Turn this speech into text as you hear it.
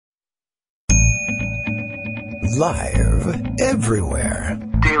Live everywhere.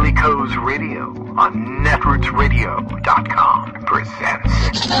 Daily Co's Radio on netrootsradio.com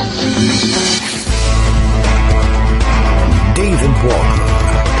presents David Waldman.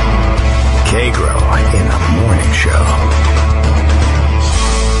 Kagro in the Morning Show.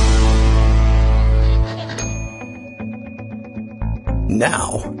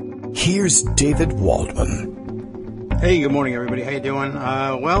 Now, here's David Waldman. Hey, good morning, everybody. How you doing?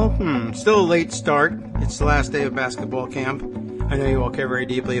 Still a late start. It's the last day of basketball camp. I know you all care very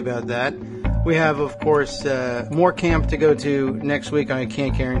deeply about that. We have, of course, more camp to go to next week. I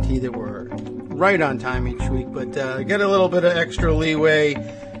can't guarantee that we're right on time each week, but get a little bit of extra leeway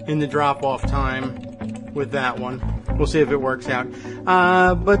in the drop-off time with that one. We'll see if it works out.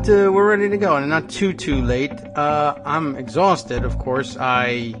 But we're ready to go, and not too late. I'm exhausted, of course.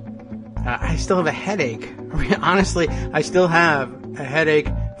 I still have a headache. Honestly, I still have a headache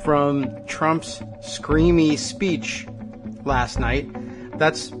from Trump's screamy speech last night.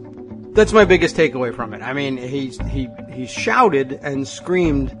 That's my biggest takeaway from it. I mean, he shouted and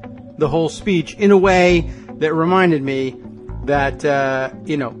screamed the whole speech in a way that reminded me that,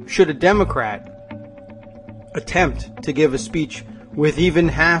 should a Democrat attempt to give a speech with even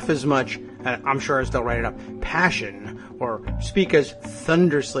half as much, I'm sure I still write it up, passion, or speak as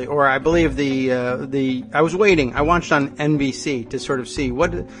thunderously, or I believe I was waiting, I watched on NBC to sort of see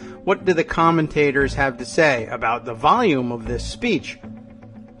what do the commentators have to say about the volume of this speech.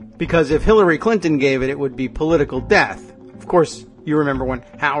 Because if Hillary Clinton gave it, it would be political death. Of course, you remember when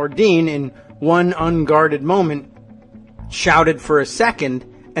Howard Dean, in one unguarded moment, shouted for a second,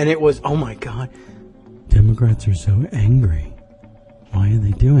 and it was, oh my God, Democrats are so angry. Why are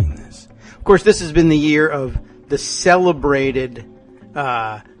they doing this? Of course, this has been the year of the celebrated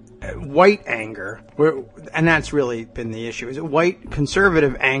white anger, and that's really been the issue. Is white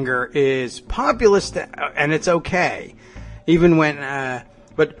conservative anger is populist, and it's okay. Even when,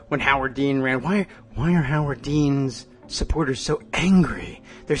 but when Howard Dean ran, why are Howard Dean's supporters so angry?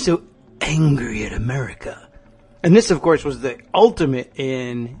 They're so angry at America. And this, of course, was the ultimate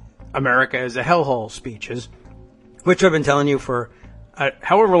in America as a hellhole speeches, which I've been telling you for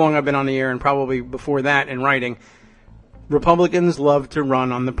however long I've been on the air, and probably before that in writing. Republicans love to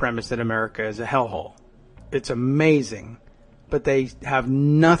run on the premise that America is a hellhole. It's amazing, but they have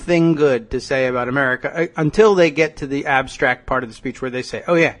nothing good to say about America until they get to the abstract part of the speech where they say,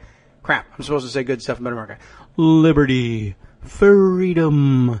 oh yeah, crap, I'm supposed to say good stuff about America. Liberty,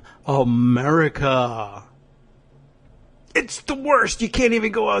 freedom, America. It's the worst. You can't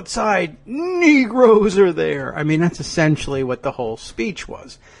even go outside. Negroes are there. I mean, that's essentially what the whole speech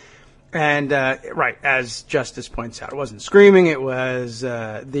was. And, right, as Justice points out, it wasn't screaming. It was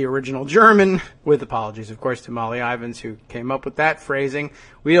the original German, with apologies, of course, to Molly Ivins, who came up with that phrasing.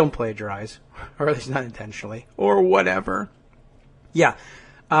 We don't plagiarize, or at least not intentionally, or whatever. Yeah.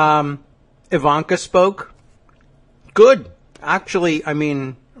 Ivanka spoke. Good. Actually, I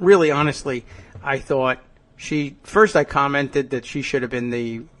mean, really, honestly, I thought I commented that she should have been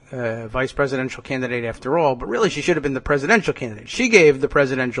the vice presidential candidate after all, but really she should have been the presidential candidate. She gave the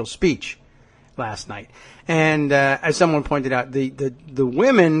presidential speech last night. And as someone pointed out, the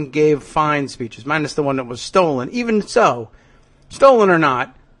women gave fine speeches, minus the one that was stolen. Even so, stolen or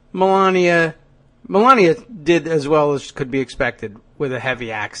not, Melania did as well as could be expected with a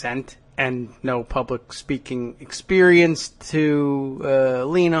heavy accent and no public speaking experience to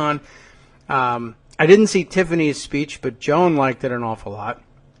lean on. I didn't see Tiffany's speech, but Joan liked it an awful lot.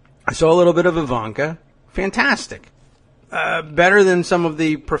 I saw a little bit of Ivanka. Fantastic. Better than some of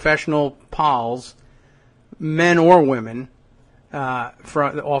the professional pals, men or women,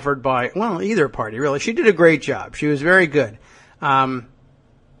 offered by, either party, really. She did a great job. She was very good.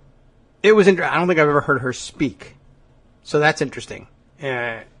 It was I don't think I've ever heard her speak. So that's interesting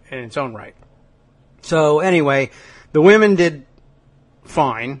in its own right. So anyway, the women did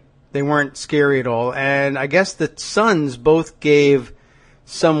fine. They weren't scary at all. And I guess the sons both gave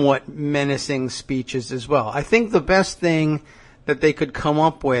somewhat menacing speeches as well. I think the best thing that they could come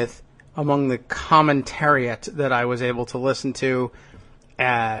up with among the commentariat that I was able to listen to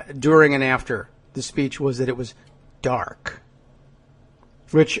during and after the speech was that it was dark.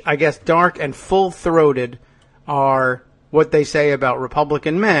 Which I guess dark and full-throated are what they say about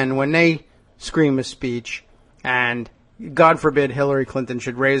Republican men when they scream a speech, and God forbid Hillary Clinton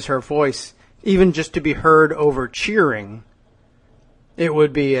should raise her voice, even just to be heard over cheering. It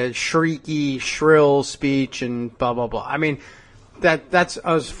would be a shrieky, shrill speech and blah, blah, blah. I mean, that's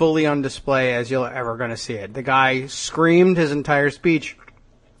as fully on display as you're ever going to see it. The guy screamed his entire speech,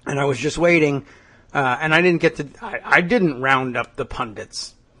 and I was just waiting, and I didn't round up the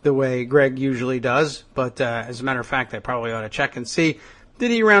pundits the way Greg usually does. But as a matter of fact, I probably ought to check and see.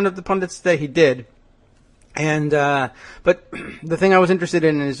 Did he round up the pundits today? He did. And but the thing I was interested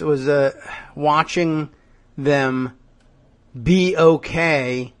in was watching them be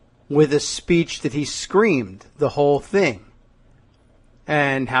okay with a speech that he screamed the whole thing,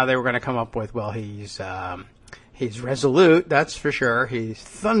 and how they were going to come up with, well, he's resolute, that's for sure. He's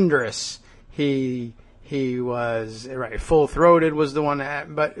thunderous. He was right, full-throated was the one,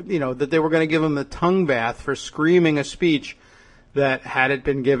 but that they were going to give him the tongue bath for screaming a speech that had it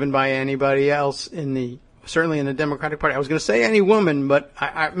been given by anybody else certainly in the Democratic Party. I was going to say any woman, but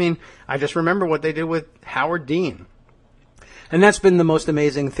I mean, I just remember what they did with Howard Dean. And that's been the most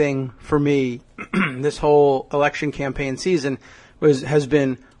amazing thing for me this whole election campaign season has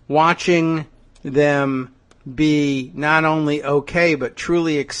been watching them be not only okay, but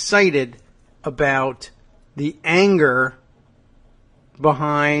truly excited about the anger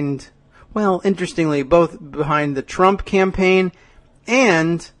behind, well, interestingly, both behind the Trump campaign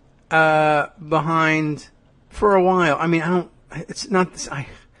and behind, for a while. I mean, I'm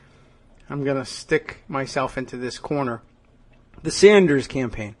going to stick myself into this corner. The Sanders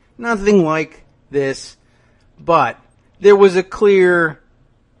campaign. Nothing like this, but there was a clear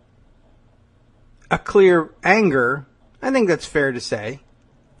anger, I think that's fair to say,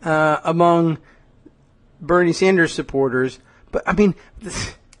 among Bernie Sanders supporters. But, I mean,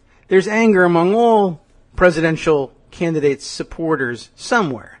 there's anger among all presidential candidates' supporters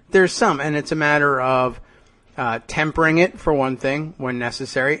somewhere. There's some, and it's a matter of tempering it, for one thing, when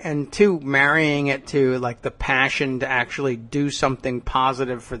necessary, and two, marrying it to, like, the passion to actually do something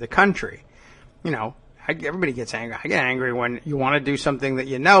positive for the country. Everybody gets angry. I get angry when you want to do something that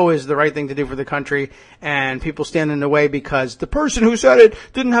you know is the right thing to do for the country, and people stand in the way because the person who said it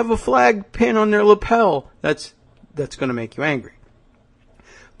didn't have a flag pin on their lapel. That's going to make you angry.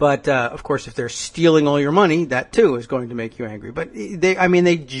 But, of course, if they're stealing all your money, that, too, is going to make you angry. But,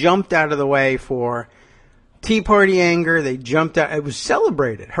 they jumped out of the way for Tea Party anger. They jumped out. It was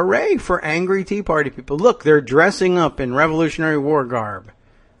celebrated. Hooray for angry Tea Party people. Look, they're dressing up in Revolutionary War garb.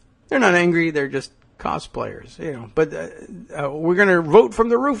 They're not angry. They're just cosplayers, But we're going to vote from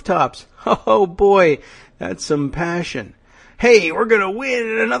the rooftops. Oh, boy, that's some passion. Hey, we're going to win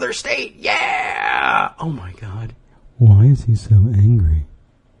in another state. Yeah! Oh, my God. Why is he so angry?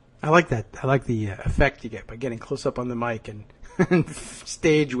 I like that. I like the effect you get by getting close up on the mic and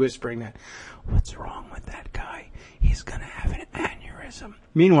stage whispering that. What's wrong with that guy? He's going to have an aneurysm.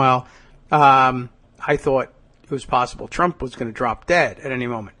 Meanwhile, I thought it was possible Trump was going to drop dead at any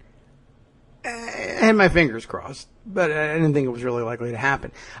moment. I had my fingers crossed, but I didn't think it was really likely to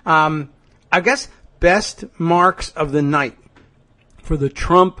happen. I guess best marks of the night for the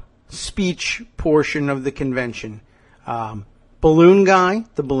Trump speech portion of the convention. Balloon guy,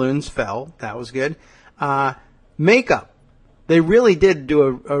 the balloons fell. That was good. Makeup. They really did do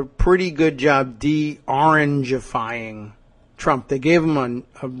a pretty good job de-orangifying Trump. They gave him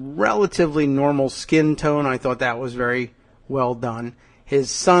a relatively normal skin tone. I thought that was very well done. His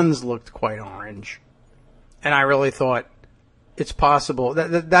sons looked quite orange. And I really thought it's possible.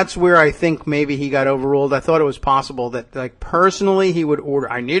 That's where I think maybe he got overruled. I thought it was possible that, like, personally he would order,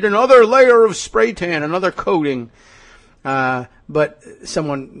 I need another layer of spray tan, another coating. But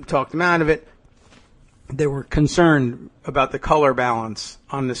someone talked him out of it. They were concerned about the color balance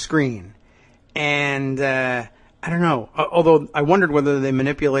on the screen. And I don't know. Although I wondered whether they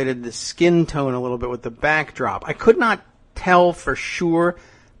manipulated the skin tone a little bit with the backdrop. I could not tell for sure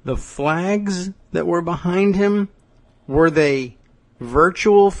the flags that were behind him. Were they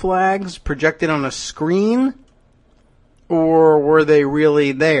virtual flags projected on a screen? Or were they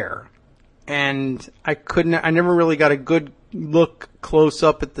really there? And I never really got a good look close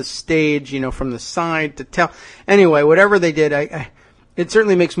up at the stage, from the side to tell. Anyway, whatever they did, it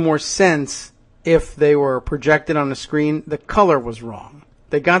certainly makes more sense if they were projected on the screen. The color was wrong.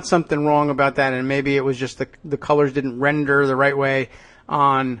 They got something wrong about that, and maybe it was just the colors didn't render the right way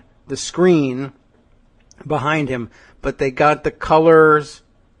on the screen behind him, but they got the colors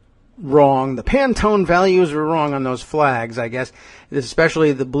wrong. The Pantone values were wrong on those flags, I guess.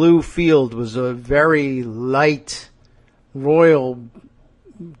 Especially the blue field was a very light royal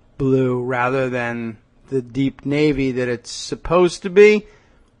blue rather than the deep navy that it's supposed to be.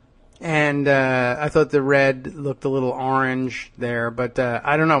 And I thought the red looked a little orange there, but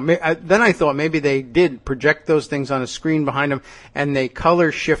I don't know. Then I thought maybe they did project those things on a screen behind him, and they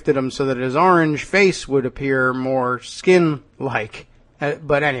color shifted him so that his orange face would appear more skin-like.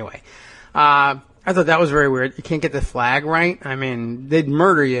 But anyway, I thought that was very weird. You can't get the flag right. I mean, they'd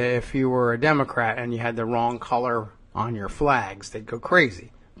murder you if you were a Democrat and you had the wrong color on your flags. They'd go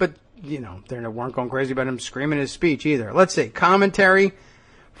crazy. But, they weren't going crazy about him screaming his speech either. Let's see. Commentary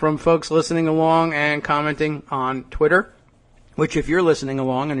from folks listening along and commenting on Twitter, which if you're listening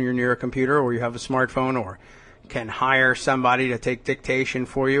along and you're near a computer or you have a smartphone or can hire somebody to take dictation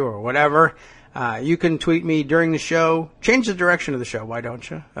for you or whatever, you can tweet me during the show. Change the direction of the show, why don't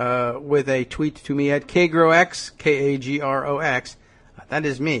you? With a tweet to me at KagroX, K-A-G-R-O-X. That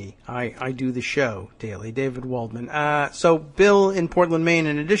is me. I do the show daily, David Waldman. So Bill in Portland, Maine,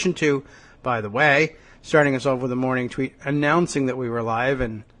 in addition to, by the way, starting us off with a morning tweet announcing that we were live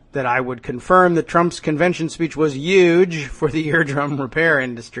and that I would confirm that Trump's convention speech was huge for the eardrum repair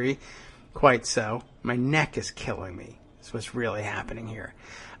industry. Quite so. My neck is killing me. That's what's really happening here.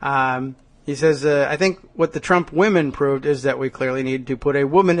 He says, I think what the Trump women proved is that we clearly need to put a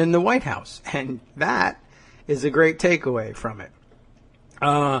woman in the White House. And that is a great takeaway from it.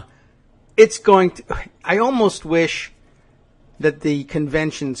 I almost wish that the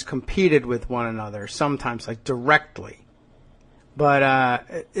conventions competed with one another sometimes, like directly.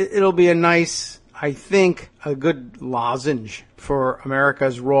 But it'll be a good lozenge for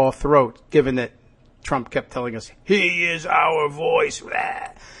America's raw throat, given that Trump kept telling us, he is our voice.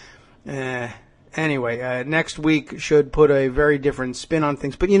 Anyway, next week should put a very different spin on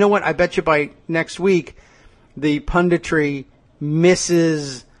things. But you know what? I bet you by next week, the punditry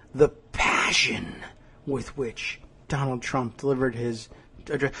misses the passion with which Donald Trump delivered his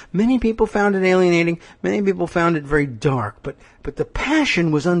address. Many people found it alienating. Many people found it very dark. But the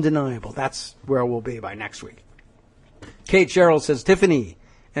passion was undeniable. That's where we'll be by next week. Kate Sherrill says Tiffany's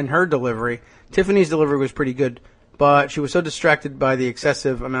delivery was pretty good, but she was so distracted by the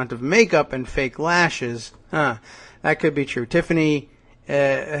excessive amount of makeup and fake lashes. That could be true. Tiffany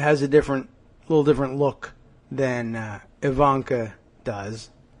has a little different look than Ivanka does.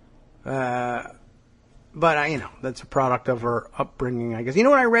 But that's a product of her upbringing, I guess. You know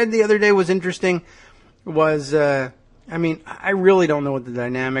what I read the other day was interesting? Was, I really don't know what the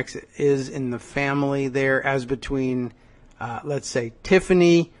dynamics is in the family there as between, let's say,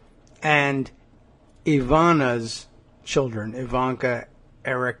 Tiffany and Ivana's children, Ivanka,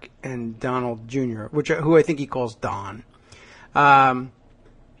 Eric, and Donald Jr., who I think he calls Don. And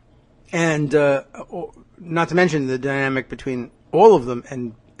not to mention the dynamic between all of them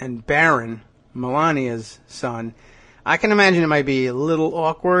and Barron, Melania's son. I can imagine it might be a little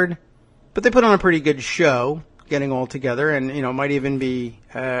awkward, but they put on a pretty good show, getting all together, and it might even be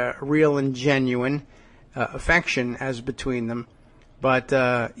real and genuine affection as between them. But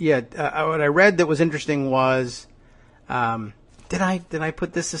what I read that was interesting was, did I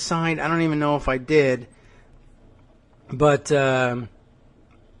put this aside? I don't even know if I did. But who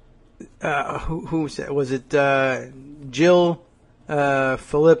was it? Jill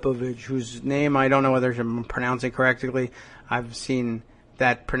Filipovich, whose name I don't know whether I'm pronouncing correctly. I've seen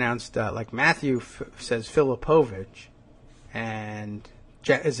that pronounced like Matthew says Filipovich, and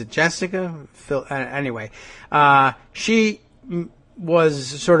is it Jessica? Anyway, she was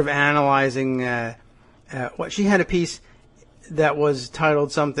sort of analyzing what she had a piece that was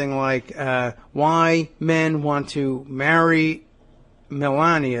titled something like "Why Men Want to Marry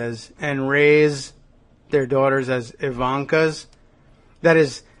Melanias and Raise Their Daughters as Ivankas." That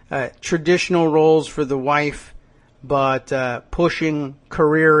is traditional roles for the wife, but pushing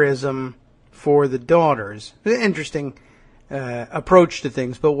careerism for the daughters. Interesting approach to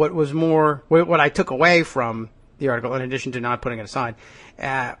things. But what I took away from the article, in addition to not putting it aside,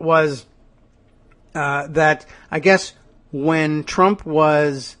 was that I guess when Trump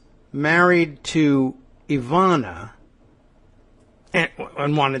was married to Ivana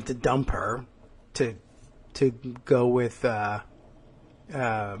and wanted to dump her to go with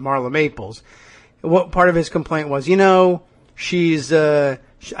Marla Maples, what part of his complaint was, she's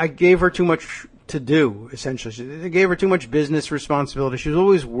I gave her too much to do, essentially. I gave her too much business responsibility. She was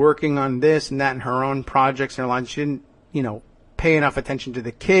always working on this and that and her own projects and her lines. She didn't, pay enough attention to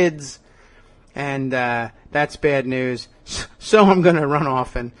the kids, and that's bad news. So I'm going to run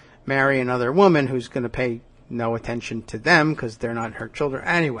off and marry another woman who's going to pay no attention to them because they're not her children.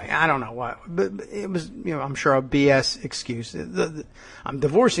 Anyway, I don't know what, but it was, I'm sure a BS excuse. I'm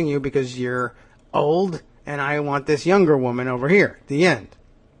divorcing you because you're old and I want this younger woman over here. The end.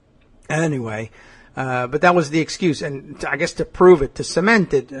 Anyway, but that was the excuse. And I guess to prove it, to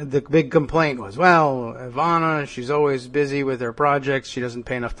cement it, the big complaint was, well, Ivana, she's always busy with her projects. She doesn't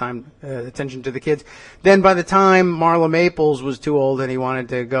pay enough attention to the kids. Then by the time Marla Maples was too old and he wanted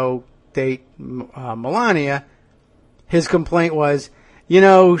to go date Melania, his complaint was,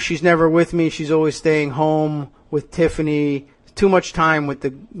 she's never with me. She's always staying home with Tiffany. Too much time with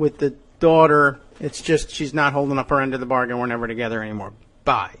the daughter. It's just she's not holding up her end of the bargain. We're never together anymore.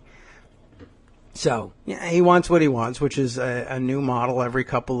 buy. So, yeah, he wants what he wants, which is a new model every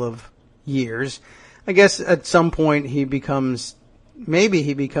couple of years. I guess at some point maybe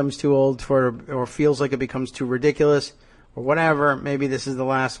he becomes too old for, or feels like it becomes too ridiculous, or whatever. Maybe this is the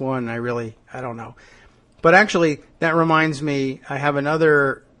last one. I don't know. But actually, that reminds me, I have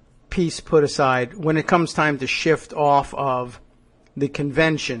another piece put aside when it comes time to shift off of the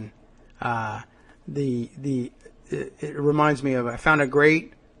convention. It reminds me of, I found a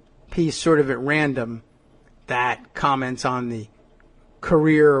great piece sort of at random that comments on the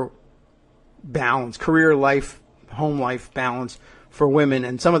career balance, career life, home life balance for women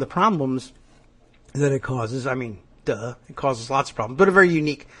and some of the problems that it causes. I mean, it causes lots of problems, but a very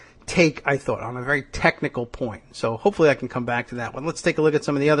unique take, I thought, on a very technical point. So hopefully I can come back to that one. Let's take a look at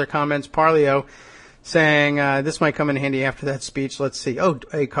some of the other comments. Parlio saying, this might come in handy after that speech. Let's see.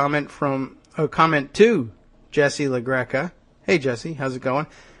 A comment to Jesse LaGreca. Hey, Jesse, how's it going?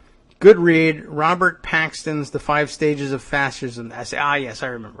 Good read. Robert Paxton's The 5 Stages of Fascism. Yes, I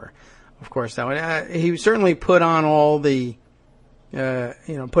remember. Of course, that one. He certainly put on all the,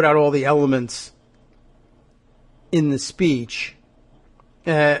 put out all the elements in the speech.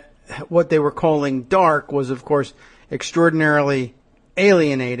 What they were calling dark was, of course, extraordinarily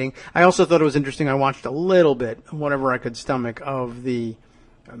alienating. I also thought it was interesting. I watched a little bit, whatever I could stomach, of the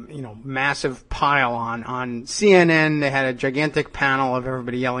massive pile on CNN. They had a gigantic panel of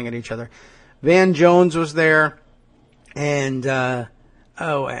everybody yelling at each other. Van Jones was there, and Anna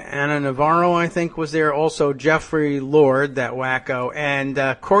Navarro, I think, was there. Also Jeffrey Lord, that wacko, and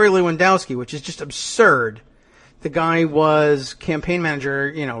Corey Lewandowski, which is just absurd. The guy was campaign manager,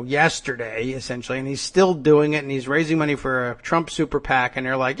 yesterday, essentially, and he's still doing it, and he's raising money for a Trump super PAC, and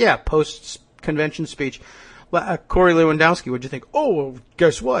they're like, yeah, post-convention speech. Corey Lewandowski, what'd you think? Oh, well,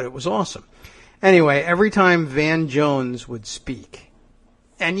 guess what? It was awesome. Anyway, every time Van Jones would speak,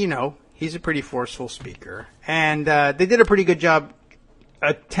 and, he's a pretty forceful speaker, and they did a pretty good job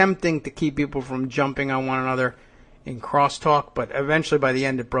attempting to keep people from jumping on one another in crosstalk, but eventually by the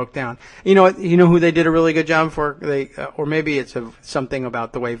end it broke down. You know who they did a really good job for? Or maybe it's something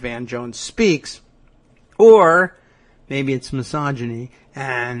about the way Van Jones speaks, or maybe it's misogyny,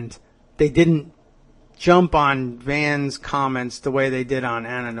 and they didn't jump on Van's comments the way they did on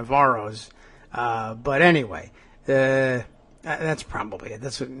Anna Navarro's. But anyway, that's probably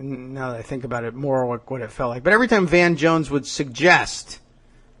it. Now that I think about it, more what it felt like. But every time Van Jones would suggest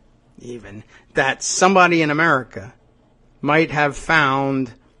even that somebody in America might have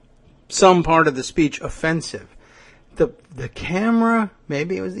found some part of the speech offensive, the camera,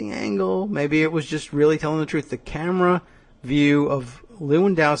 maybe it was the angle, maybe it was just really telling the truth, the camera view of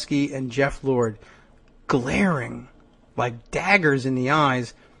Lewandowski and Jeff Lord glaring like daggers in the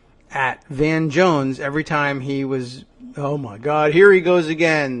eyes at Van Jones every time he was, oh my God, here he goes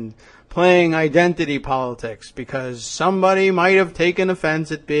again, playing identity politics because somebody might have taken offense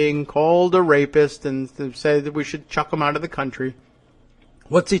at being called a rapist and said that we should chuck him out of the country.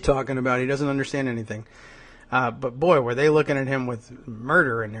 What's he talking about? He doesn't understand anything. But boy, were they looking at him with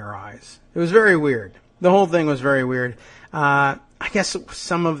murder in their eyes. It was very weird. The whole thing was very weird. I guess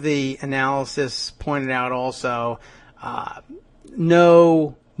some of the analysis pointed out also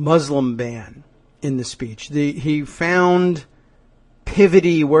no Muslim ban in the speech. He found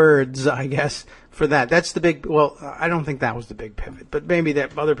pivoty words, I guess, for that. That's the big, well, I don't think that was the big pivot, but maybe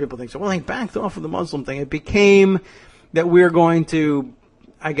that other people think so. Well, he backed off of the Muslim thing. It became that we're going to,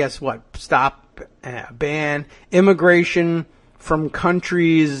 I guess, stop, ban immigration from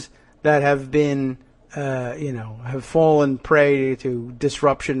countries that have been, have fallen prey to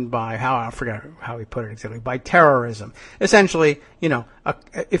disruption by, I forgot how he put it exactly, by terrorism. Essentially,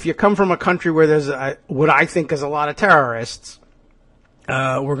 if you come from a country where there's what I think is a lot of terrorists,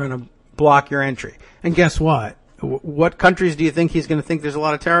 we're going to block your entry. And guess what? What countries do you think he's going to think there's a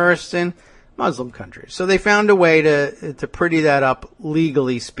lot of terrorists in? Muslim countries. So they found a way to pretty that up,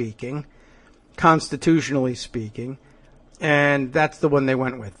 legally speaking, constitutionally speaking, and that's the one they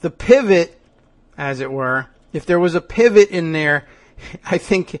went with. The pivot, as it were, if there was a pivot in there, I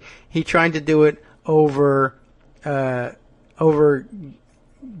think he tried to do it over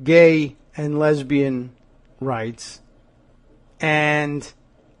gay and lesbian rights. And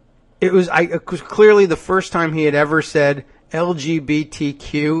it was clearly the first time he had ever said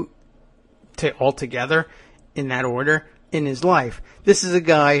LGBTQ altogether in that order in his life. This is a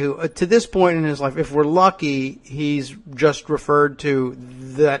guy who, to this point in his life, if we're lucky, he's just referred to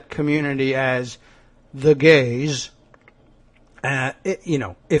that community as the gays.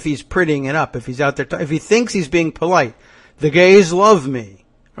 If he's prettying it up, if he's out there, if he thinks he's being polite, the gays love me,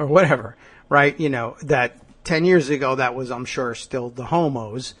 or whatever, right? That 10 years ago, that was, I'm sure, still the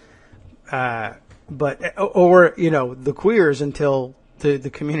homos. Or the queers until the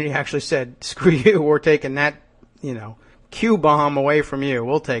community actually said, screw you, we're taking that, Q bomb away from you.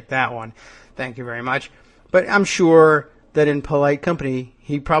 We'll take that one. Thank you very much. But I'm sure that in polite company,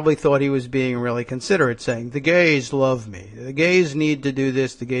 he probably thought he was being really considerate, saying, the gays love me. The gays need to do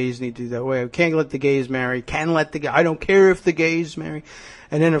this. The gays need to do that way. Can't let the gays marry. I don't care if the gays marry.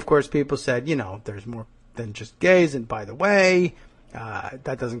 And then, of course, people said, there's more than just gays. And by the way,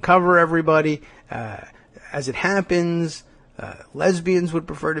 that doesn't cover everybody. As it happens, lesbians would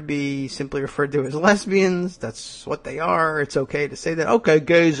prefer to be simply referred to as lesbians. That's what they are. It's okay to say that. Okay,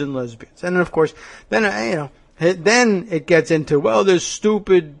 gays and lesbians. And then, of course, then it gets into, well, there's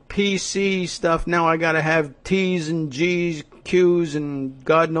stupid PC stuff. Now I got to have T's and G's, Q's, and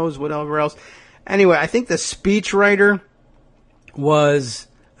God knows whatever else. Anyway, I think the speechwriter was,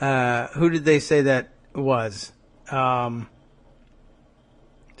 who did they say that was?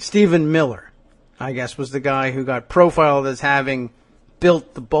 Stephen Miller, I guess, was the guy who got profiled as having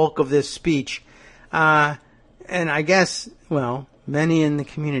built the bulk of this speech. And I guess, many in the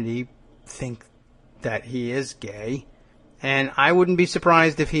community think that he is gay. And I wouldn't be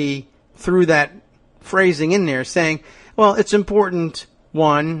surprised if he threw that phrasing in there saying, well, it's important,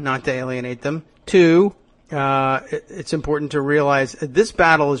 one, not to alienate them. Two, it's important to realize this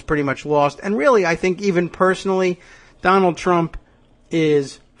battle is pretty much lost. And really, I think even personally, Donald Trump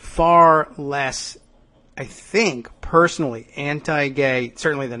is far less, I think, personally anti-gay,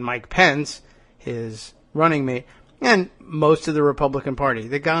 certainly than Mike Pence, his running mate, and most of the Republican Party.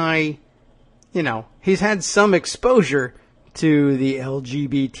 The guy, he's had some exposure to the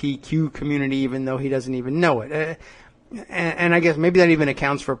LGBTQ community, even though he doesn't even know it. And I guess maybe that even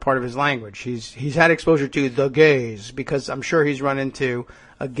accounts for part of his language. He's had exposure to the gays, because I'm sure he's run into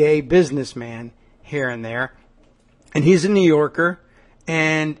a gay businessman here and there. And he's a New Yorker,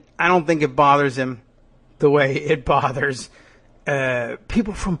 and I don't think it bothers him the way it bothers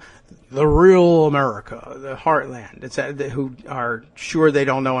people from the real America, the heartland, who are sure they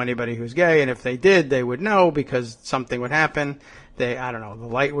don't know anybody who's gay, and if they did, they would know because something would happen. The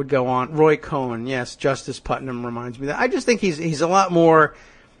light would go on. Roy Cohn, yes, Justice Putnam reminds me of that. I just think he's a lot more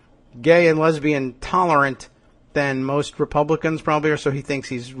gay and lesbian tolerant than most Republicans probably are, so he thinks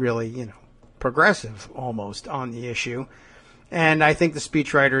he's really, progressive almost on the issue. And I think the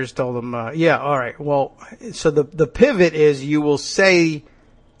speechwriters told him, all right, well, so the pivot is you will say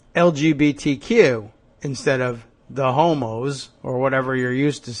LGBTQ instead of the homos or whatever you're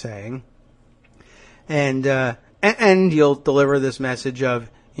used to saying. And you'll deliver this message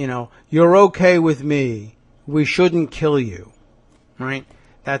of, you're okay with me. We shouldn't kill you. Right?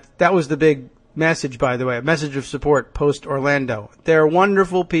 That was the big message, by the way, a message of support post Orlando. They're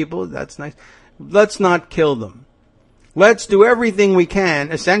wonderful people. That's nice. Let's not kill them. Let's do everything we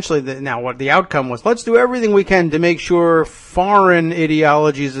can. Essentially, what the outcome was, let's do everything we can to make sure foreign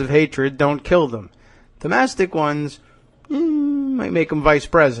ideologies of hatred don't kill them. Domestic ones might make them vice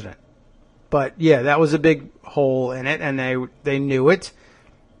president. But yeah, that was a big hole in it, and they knew it.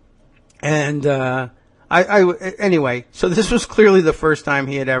 And anyway, so this was clearly the first time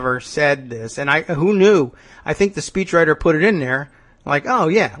he had ever said this, and who knew? I think the speechwriter put it in there. Like, oh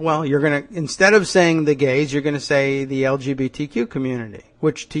yeah, well, instead of saying the gays, you're gonna say the LGBTQ community,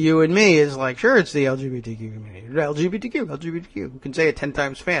 which to you and me is like, sure, it's the LGBTQ community. LGBTQ. You can say it 10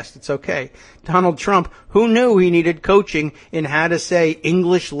 times fast. It's okay. Donald Trump, who knew he needed coaching in how to say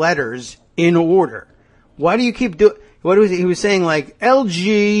English letters in order? Why do you keep doing, what was he was saying like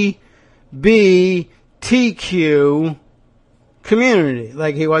LGBTQ community.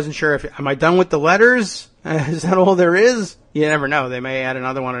 Like he wasn't sure am I done with the letters? Is that all there is? You never know. They may add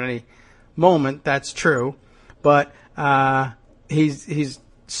another one at any moment. That's true. But he's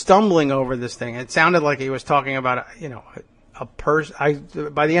stumbling over this thing. It sounded like he was talking about, a person.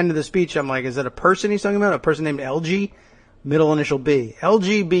 By the end of the speech, I'm like, is it a person he's talking about? A person named LG? Middle initial B.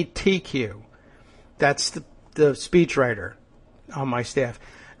 LGBTQ. That's the speechwriter on my staff.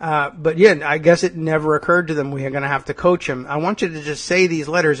 But yeah, I guess it never occurred to them we are going to have to coach him. I want you to just say these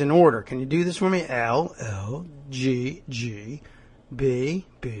letters in order. Can you do this for me? L, L, G, G, B,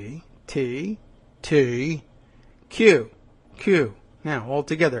 B, T, T, Q, Q. Now, all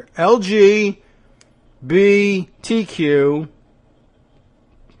together. L, G, B, T, Q,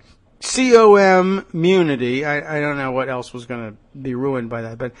 C-O-M, immunity. I don't know what else was going to be ruined by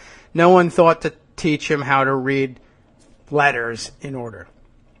that, but no one thought to teach him how to read letters in order.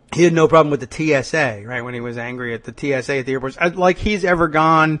 He had no problem with the TSA, right, when he was angry at the TSA at the airports. Like he's ever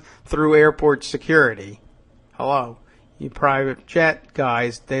gone through airport security. Hello. You private jet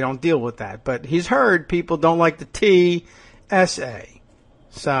guys, they don't deal with that. But he's heard people don't like the TSA.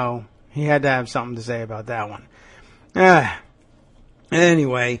 So he had to have something to say about that one.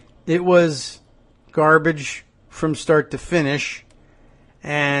 Anyway, it was garbage from start to finish.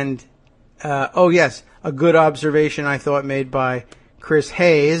 And, yes, a good observation I thought made by Chris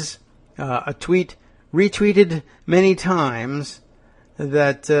Hayes, a tweet retweeted many times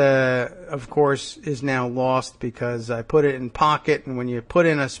that, of course, is now lost because I put it in Pocket, and when you put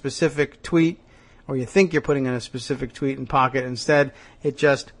in a specific tweet, or you think you're putting in a specific tweet in Pocket, instead it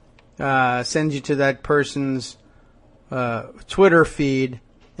just sends you to that person's Twitter feed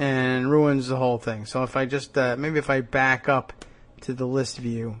and ruins the whole thing. So if I just, maybe if I back up to the list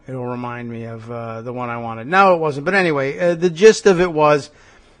view, it'll remind me of the one I wanted. No, it wasn't. But anyway, the gist of it was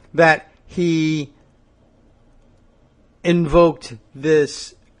that he invoked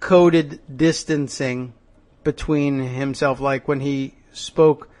this coded distancing between himself, like when he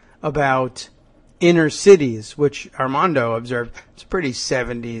spoke about inner cities, which Armando observed, it's pretty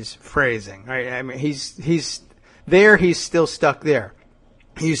 70s phrasing, right? I mean, he's there, he's still stuck there.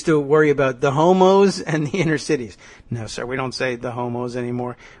 He used to worry about the homos and the inner cities. No, sir, we don't say the homos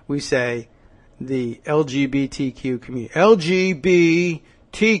anymore. We say the LGBTQ community.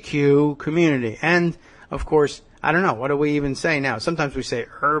 LGBTQ community. And, of course, I don't know, what do we even say now? Sometimes we say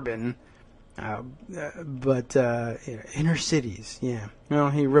urban, but inner cities, yeah.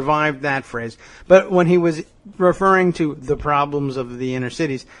 Well, he revived that phrase. But when he was referring to the problems of the inner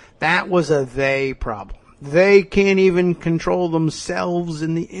cities, that was a they problem. They can't even control themselves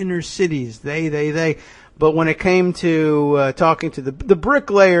in the inner cities. They. But when it came to talking to the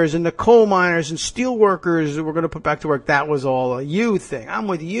bricklayers and the coal miners and steel workers that we're going to put back to work, that was all a you thing. I'm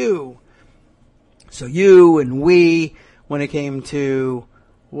with you. So you and we, when it came to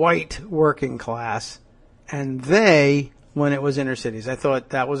white working class, and they, when it was inner cities. I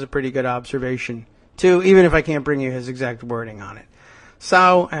thought that was a pretty good observation, too, even if I can't bring you his exact wording on it.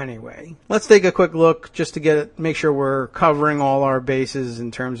 So, anyway, let's take a quick look just to make sure we're covering all our bases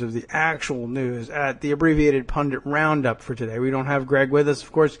in terms of the actual news at the abbreviated pundit roundup for today. We don't have Greg with us,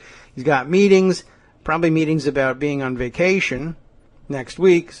 of course. He's got meetings, probably meetings about being on vacation next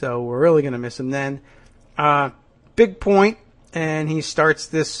week, so we're really going to miss him then. Big point, and he starts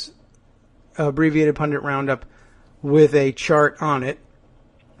this abbreviated pundit roundup with a chart on it.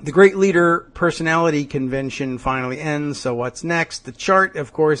 The Great Leader Personality Convention finally ends, so what's next? The chart,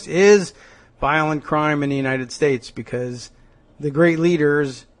 of course, is violent crime in the United States, because the Great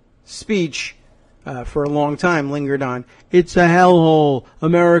Leader's speech for a long time lingered on, it's a hellhole,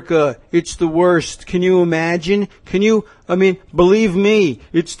 America, it's the worst. Can you imagine? Believe me,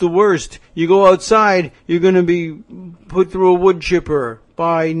 it's the worst. You go outside, you're going to be put through a wood chipper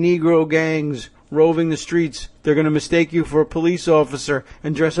by Negro gangs roving the streets. They're going to mistake you for a police officer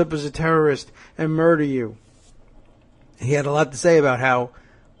and dress up as a terrorist and murder you. He had a lot to say about how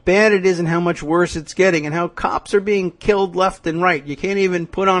bad it is and how much worse it's getting, and how cops are being killed left and right. You can't even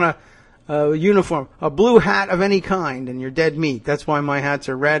put on a uniform, a blue hat of any kind, and you're dead meat. That's why my hats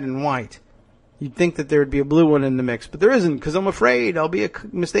are red and white. You'd think that there would be a blue one in the mix, but there isn't, because I'm afraid I'll be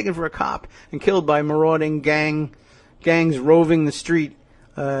mistaken for a cop and killed by marauding gangs roving the street,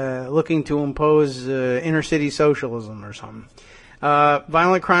 looking to impose inner city socialism or something.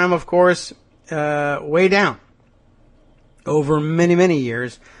 Violent crime, of course, way down over many, many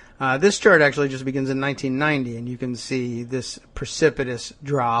years. This chart actually just begins in 1990, and you can see this precipitous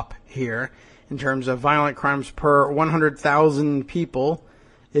drop here in terms of violent crimes per 100,000 people,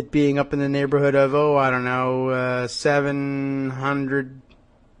 it being up in the neighborhood of,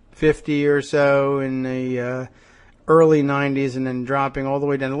 750 or so in the early 90s, and then dropping all the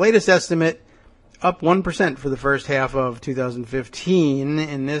way down. The latest estimate, up 1% for the first half of 2015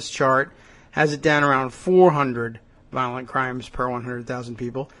 in this chart, has it down around 400 violent crimes per 100,000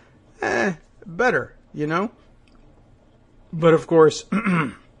 people. Better, you know? But of course,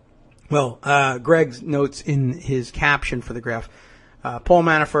 Greg notes in his caption for the graph, Paul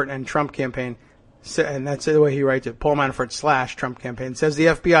Manafort and Trump campaign, and that's the way he writes it, Paul Manafort / Trump campaign, says the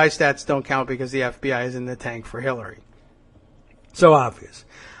FBI stats don't count because the FBI is in the tank for Hillary. So obvious.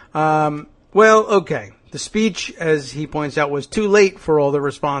 Okay. The speech, as he points out, was too late for all the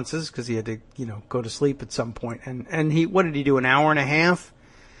responses because he had to, go to sleep at some point. And what did he do, an hour and a half?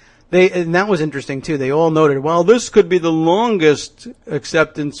 And that was interesting too. They all noted, well, this could be the longest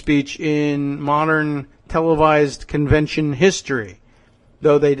acceptance speech in modern televised convention history,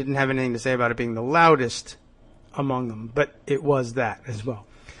 though they didn't have anything to say about it being the loudest among them, but it was that as well.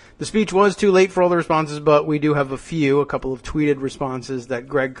 The speech was too late for all the responses, but we do have a couple of tweeted responses that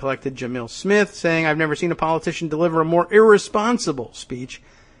Greg collected. Jamil Smith saying, I've never seen a politician deliver a more irresponsible speech.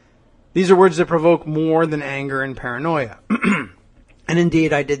 These are words that provoke more than anger and paranoia. And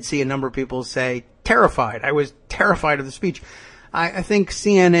indeed, I did see a number of people say, terrified. I was terrified of the speech. I think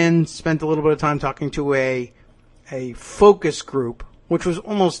CNN spent a little bit of time talking to a focus group, which was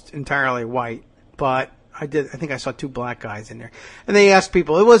almost entirely white, but I think I saw 2 black guys in there. And they asked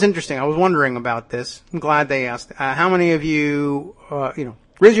people, it was interesting, I was wondering about this. I'm glad they asked, how many of you,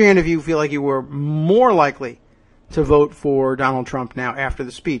 raise your hand if you feel like you were more likely to vote for Donald Trump now after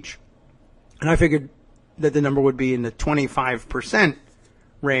the speech. And I figured that the number would be in the 25%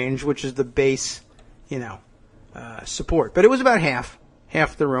 range, which is the base, support. But it was about half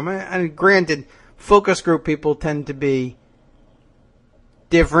the room. And granted, focus group people tend to be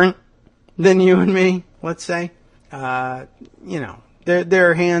different than you and me, let's say. They're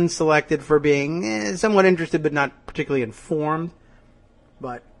hand selected for being somewhat interested but not particularly informed.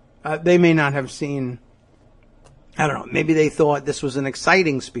 But they may not have seen, I don't know, maybe they thought this was an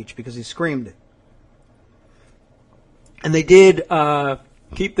exciting speech because he screamed it. And they did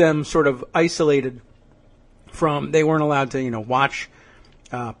keep them sort of isolated from, they weren't allowed to, watch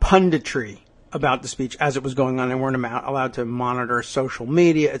punditry about the speech as it was going on. They weren't allowed to monitor social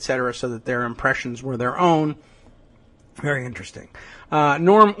media, etc., so that their impressions were their own. Very interesting.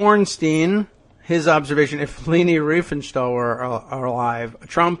 Norm Ornstein, his observation, if Leni Riefenstahl were alive,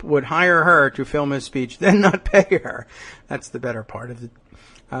 Trump would hire her to film his speech, then not pay her. That's the better part of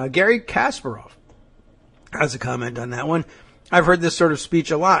it. Gary Kasparov has a comment on that one. I've heard this sort of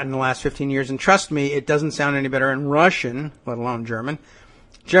speech a lot in the last 15 years, and trust me, it doesn't sound any better in Russian, let alone German.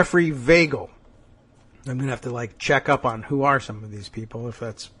 Jeffrey Vagel. I'm going to have to, check up on who are some of these people, if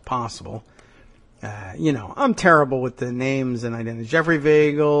that's possible. I'm terrible with the names and identities. Jeffrey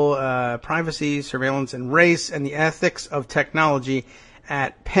Vagel, Privacy, Surveillance, and Race, and the Ethics of Technology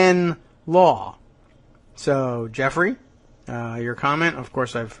at Penn Law. So, Jeffrey, your comment. Of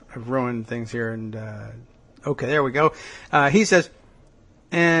course, I've ruined things here, and okay, there we go. He says,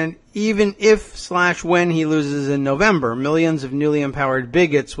 and even if/when he loses in November, millions of newly empowered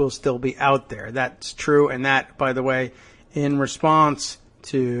bigots will still be out there. That's true, and that, by the way, in response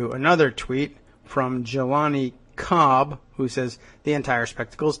to another tweet from Jelani Cobb, who says, the entire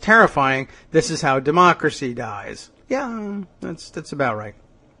spectacle is terrifying. This is how democracy dies. Yeah, that's about right.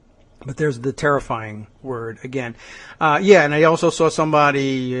 But there's the terrifying word again. And I also saw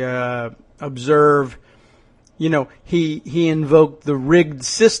somebody observe, he invoked the rigged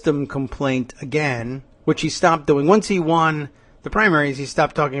system complaint again, which he stopped doing. Once he won the primaries, he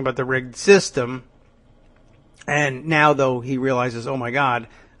stopped talking about the rigged system. And now, though, he realizes, oh, my God,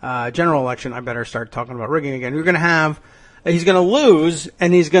 general election, I better start talking about rigging again. He's going to lose,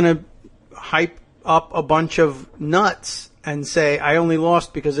 and he's going to hype up a bunch of nuts and say, I only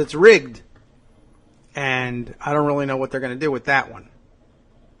lost because it's rigged. And I don't really know what they're going to do with that one.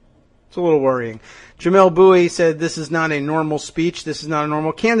 It's a little worrying. Jamel Bowie said, this is not a normal speech. This is not a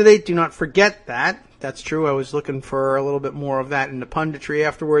normal candidate. Do not forget that. That's true. I was looking for a little bit more of that in the punditry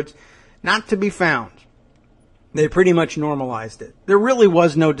afterwards. Not to be found. They pretty much normalized it. There really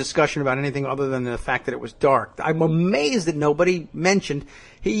was no discussion about anything other than the fact that it was dark. I'm amazed that nobody mentioned.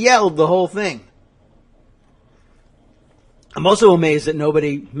 He yelled the whole thing. I'm also amazed that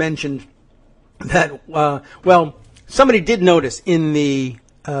nobody mentioned that, somebody did notice in the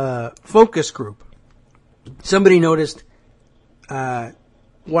focus group. Somebody noticed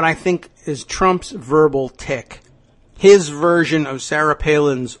what I think is Trump's verbal tick. His version of Sarah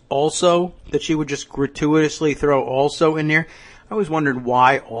Palin's also, that she would just gratuitously throw also in there. I always wondered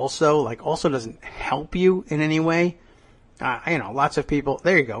why also. Also doesn't help you in any way. Lots of people,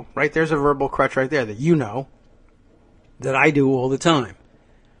 there you go, right? There's a verbal crutch right there that that I do all the time.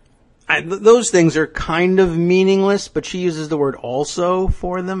 Those things are kind of meaningless, but she uses the word also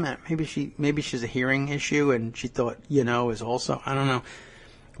for them. Maybe she's a hearing issue and she thought, is also. I don't know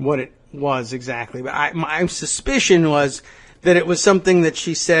what it was exactly, but my suspicion was that it was something that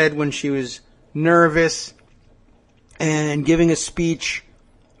she said when she was nervous and giving a speech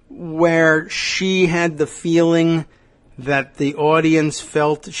where she had the feeling that the audience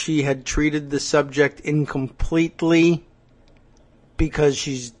felt she had treated the subject incompletely because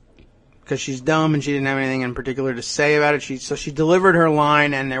she's dumb and she didn't have anything in particular to say about it. So she delivered her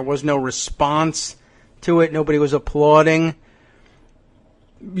line and there was no response to it. Nobody was applauding.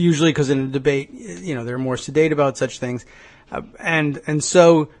 Usually because in a debate, they're more sedate about such things. And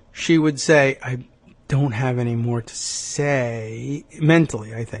so she would say, I don't have any more to say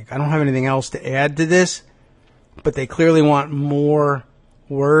mentally, I think. I don't have anything else to add to this, but they clearly want more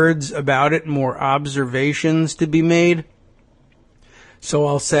words about it, more observations to be made. So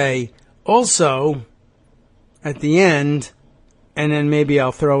I'll say, also, at the end, and then maybe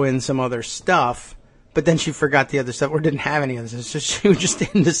I'll throw in some other stuff, but then she forgot the other stuff or didn't have any other stuff. So she would just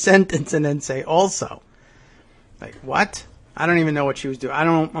end the sentence and then say, also. Like, what? I don't even know what she was doing.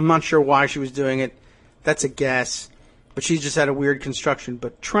 I'm not sure why she was doing it. That's a guess. But she just had a weird construction.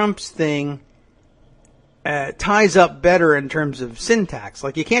 But Trump's thing ties up better in terms of syntax.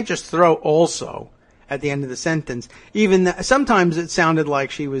 Like, you can't just throw also at the end of the sentence. Sometimes it sounded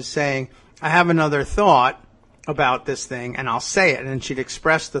like she was saying, I have another thought about this thing, and I'll say it. And then she'd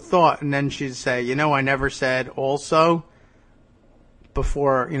express the thought, and then she'd say, I never said also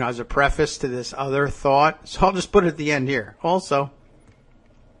before, as a preface to this other thought. So I'll just put it at the end here, also.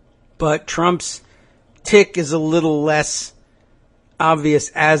 But Trump's tick is a little less obvious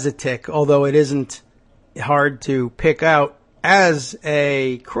as a tick, although it isn't hard to pick out as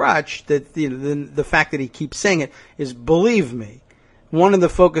a crutch. That the fact that he keeps saying it is believe me. One of the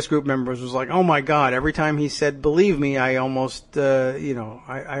focus group members was like, "Oh my God!" Every time he said "believe me," I almost,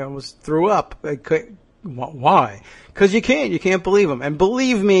 I almost threw up. Why? Because you can't believe him. And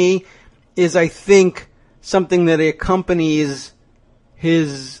believe me is, I think, something that accompanies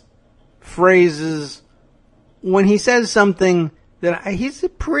his phrases when he says something that he's a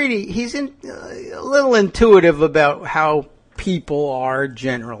little intuitive about how people are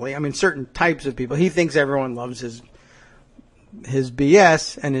generally. I mean, certain types of people. He thinks everyone loves his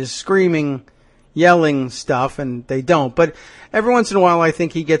BS and his screaming, yelling stuff, and they don't. But every once in a while, I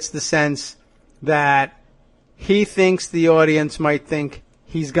think he gets the sense that he thinks the audience might think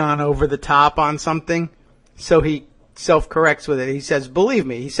he's gone over the top on something, so he self-corrects with it. He says, believe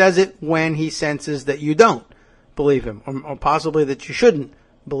me. He says it when he senses that you don't believe him, or possibly that you shouldn't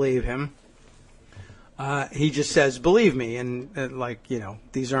believe him. He just says, believe me, and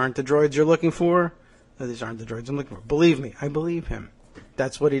these aren't the droids you're looking for. These aren't the droids I'm looking for. Believe me, I believe him.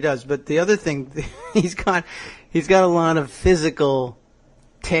 That's what he does. But the other thing, he's got a lot of physical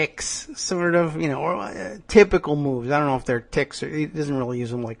ticks, sort of, or typical moves. I don't know if they're ticks, or he doesn't really use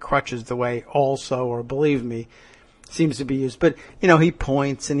them like crutches the way also or believe me seems to be used. But, he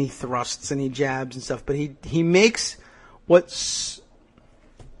points and he thrusts and he jabs and stuff. But he makes what's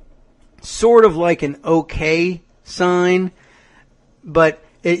sort of like an okay sign, but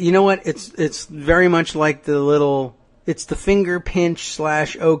you know what? It's very much like it's the finger pinch /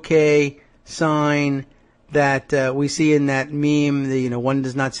 okay sign that we see in that meme. One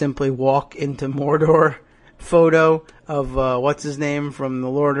does not simply walk into Mordor photo of what's his name from the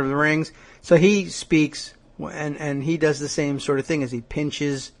Lord of the Rings. So he speaks and he does the same sort of thing as he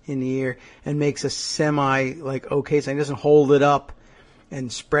pinches in the ear and makes a semi okay sign. He doesn't hold it up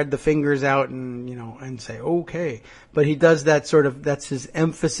and spread the fingers out and, and say, okay. But he does that that's his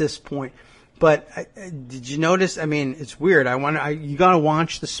emphasis point. But did you notice? I mean, it's weird. You gotta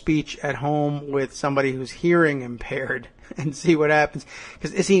watch the speech at home with somebody who's hearing impaired and see what happens.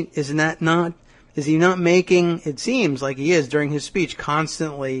 Because is he not making, it seems like he is during his speech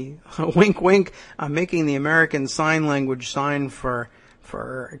constantly, wink, wink, I'm making the American Sign Language sign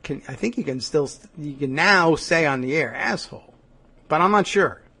I think you can now say on the air, asshole. But I'm not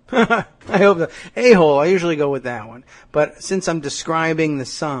sure. I hope so. A-hole, I usually go with that one. But since I'm describing the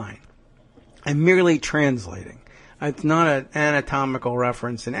sign, I'm merely translating. It's not an anatomical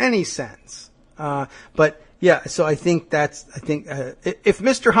reference in any sense. But yeah, so I think if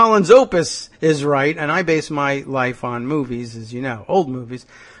Mr. Holland's opus is right, and I base my life on movies, as you know, old movies,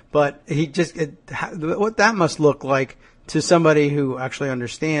 but what that must look like to somebody who actually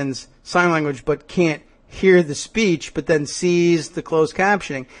understands sign language but can't hear the speech, but then sees the closed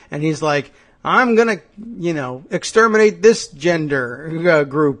captioning, and he's like, I'm going to, exterminate this gender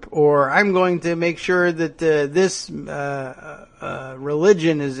group, or I'm going to make sure that this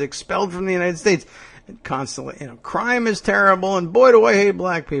religion is expelled from the United States. And constantly, crime is terrible, and boy, do I hate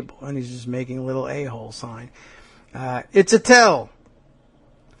black people. And he's just making a little a-hole sign. It's a tell,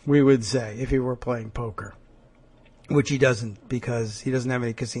 we would say, if he were playing poker, which he doesn't, because he doesn't have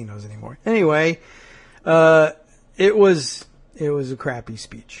any casinos anymore. Anyway, it was a crappy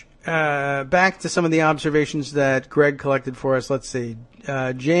speech. Back to some of the observations that Greg collected for us. Let's see.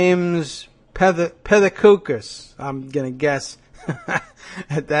 James Pedakoukas, I'm going to guess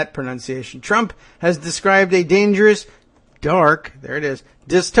at that pronunciation. Trump has described a dangerous, dark, there it is,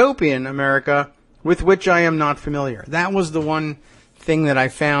 dystopian America with which I am not familiar. That was the one thing that I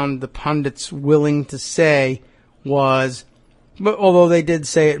found the pundits willing to say was, but although they did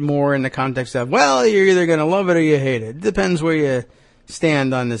say it more in the context of, well, you're either going to love it or you hate it. It depends where you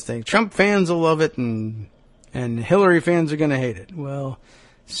stand on this thing. Trump fans will love it and Hillary fans are going to hate it. Well,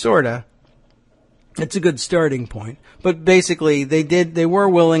 Sorta. It's a good starting point. But basically, they were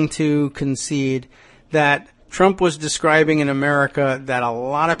willing to concede that Trump was describing an America that a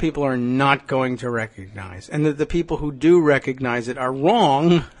lot of people are not going to recognize, and that the people who do recognize it are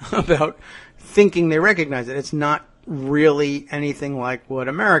wrong about thinking they recognize it. It's not really anything like what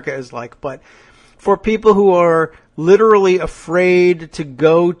America is like. But for people who are literally afraid to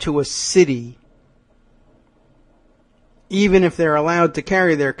go to a city, even if they're allowed to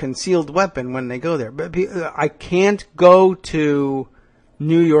carry their concealed weapon when they go there. But I can't go to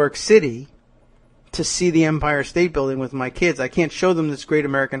New York City to see the Empire State Building with my kids. I can't show them this great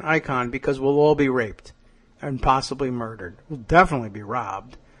American icon because we'll all be raped and possibly murdered. We'll definitely be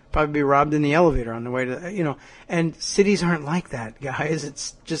robbed. Probably be robbed in the elevator on the way to, and cities aren't like that, guys.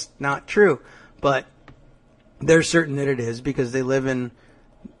 It's just not true. But they're certain that it is because they live in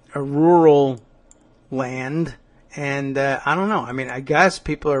a rural land. And I don't know. I mean, I guess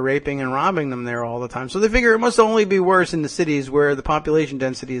people are raping and robbing them there all the time. So they figure it must only be worse in the cities where the population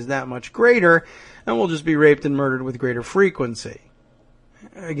density is that much greater, and we'll just be raped and murdered with greater frequency.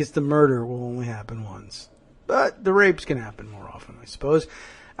 I guess the murder will only happen once. But the rapes can happen more often, I suppose.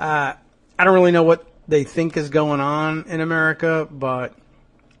 I don't really know what they think is going on in America, but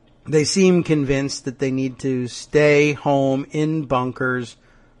they seem convinced that they need to stay home in bunkers,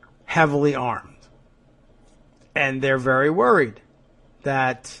 heavily armed. And they're very worried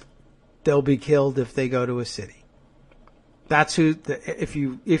that they'll be killed if they go to a city. That's who. If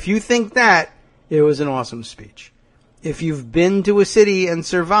you think that, it was an awesome speech. If you've been to a city and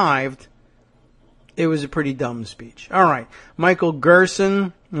survived, it was a pretty dumb speech. All right, Michael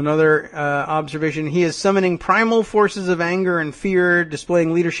Gerson, another observation. He is summoning primal forces of anger and fear,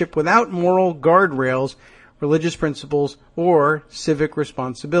 displaying leadership without moral guardrails, religious principles, or civic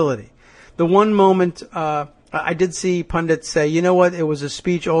responsibility. The one moment. I did see pundits say, you know what, it was a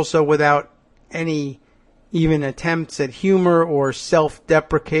speech also without any even attempts at humor or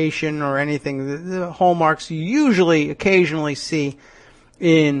self-deprecation or anything. The hallmarks you occasionally see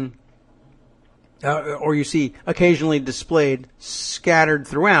or you see occasionally displayed, scattered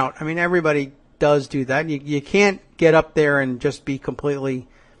throughout. I mean, everybody does do that. You can't get up there and just be completely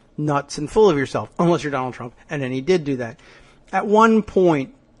nuts and full of yourself, unless you're Donald Trump. And then he did do that. At one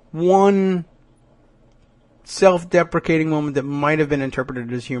point, one self-deprecating moment that might have been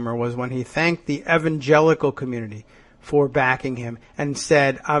interpreted as humor was when he thanked the evangelical community for backing him and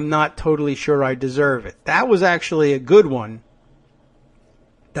said, I'm not totally sure I deserve it. That was actually a good one.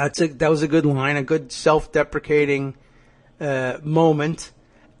 That was a good line, a good self-deprecating moment,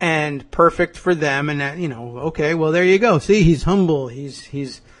 and perfect for them. And okay, well there you go. See, he's humble.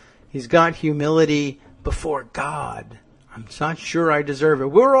 He's got humility before God. I'm not sure I deserve it.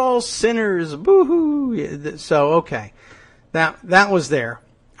 We're all sinners. Boo-hoo. So, okay. That was there.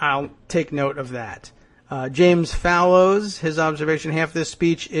 I'll take note of that. James Fallows, his observation, half this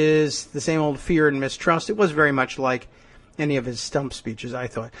speech is the same old fear and mistrust. It was very much like any of his stump speeches, I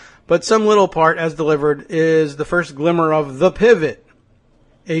thought. But some little part, as delivered, is the first glimmer of the pivot.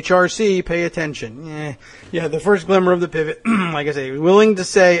 HRC, pay attention. Yeah, the first glimmer of the pivot. Like I say, willing to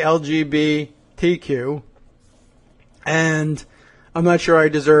say LGBTQ. And I'm not sure I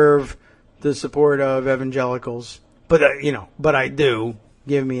deserve the support of evangelicals, but but I do.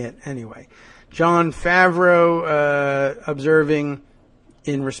 Give me it anyway. John Favreau observing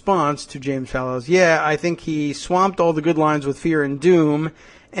in response to James Fallows, I think he swamped all the good lines with fear and doom,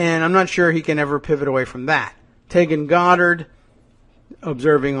 and I'm not sure he can ever pivot away from that. Tegan Goddard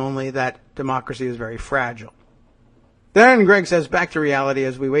observing only that democracy is very fragile. Then Greg says, back to reality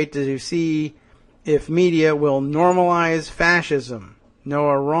as we wait to see if media will normalize fascism.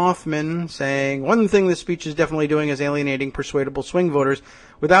 Noah Rothman saying, one thing this speech is definitely doing is alienating persuadable swing voters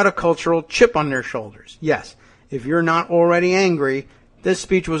without a cultural chip on their shoulders. Yes, if you're not already angry, this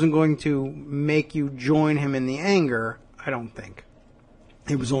speech wasn't going to make you join him in the anger, I don't think.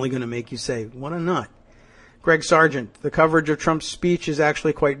 It was only going to make you say, what a nut. Greg Sargent, the coverage of Trump's speech is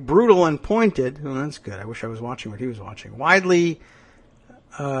actually quite brutal and pointed. Oh, that's good. I wish I was watching what he was watching. Widely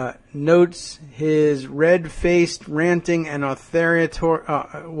notes his red-faced ranting and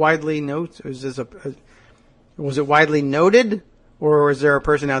authoritarian. Widely notes. Was it widely noted, or was there a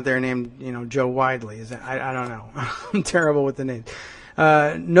person out there named Joe Widely? I don't know. I'm terrible with the names.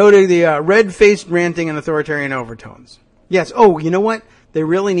 Noting the red-faced ranting and authoritarian overtones. Yes. Oh, you know what? They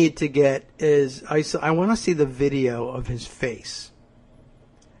really need to get is I want to see the video of his face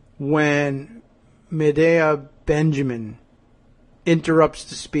when Medea Benjamin interrupts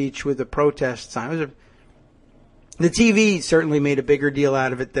the speech with a protest sign. The TV certainly made a bigger deal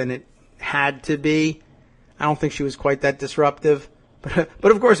out of it than it had to be. I don't think she was quite that disruptive,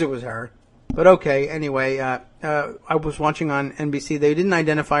 But of course it was her. But okay, anyway, I was watching on NBC. They didn't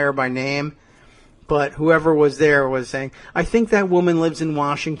identify her by name, but whoever was there was saying, I think that woman lives in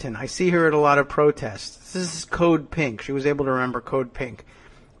Washington. I see her at a lot of protests. This is Code Pink. She was able to remember Code Pink,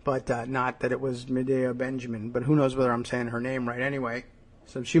 but not that it was Medea Benjamin. But who knows whether I'm saying her name right anyway.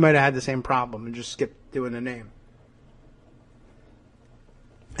 So she might have had the same problem and just skipped doing the name.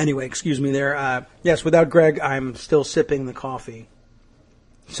 Anyway, excuse me there. Yes, without Greg, I'm still sipping the coffee.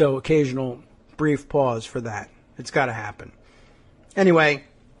 So occasional brief pause for that. It's got to happen. Anyway,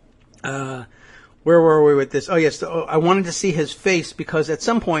 where were we with this? Oh, yes, I wanted to see his face because at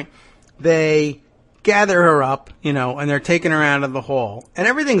some point they gather her up, and they're taking her out of the hall. And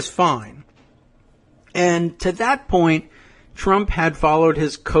everything's fine. And to that point, Trump had followed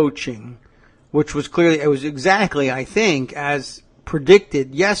his coaching, which was clearly, it was exactly, I think, as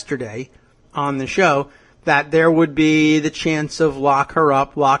predicted yesterday on the show, that there would be the chance of lock her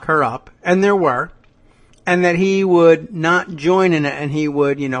up, and there were, and that he would not join in it, and he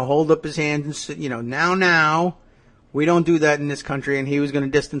would, hold up his hand and say, now, we don't do that in this country, and he was going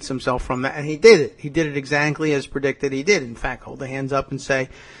to distance himself from that, and he did it. He did it exactly as predicted he did. In fact, hold the hands up and say,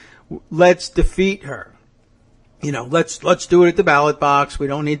 let's defeat her. Let's do it at the ballot box. We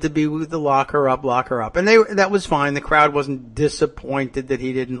don't need to be with the lock her up. And that was fine. The crowd wasn't disappointed that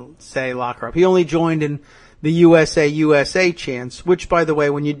he didn't say lock her up. He only joined in the USA chants, which, by the way,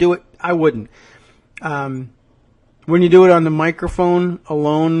 when you do it, I wouldn't. When you do it on the microphone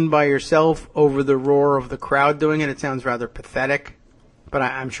alone by yourself over the roar of the crowd doing it, it sounds rather pathetic. But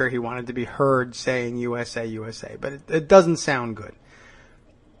I'm sure he wanted to be heard saying USA. But it doesn't sound good.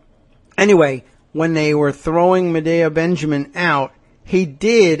 Anyway, when they were throwing Medea Benjamin out, he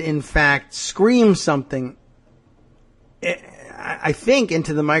did, in fact, scream something, I think,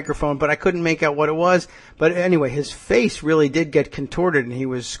 into the microphone, but I couldn't make out what it was. But anyway, his face really did get contorted, and he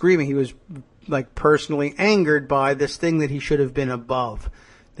was screaming. He was, personally angered by this thing that he should have been above.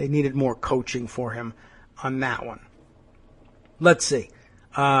 They needed more coaching for him on that one. Let's see.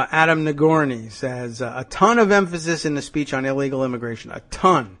 Adam Nagorny says, a ton of emphasis in the speech on illegal immigration. A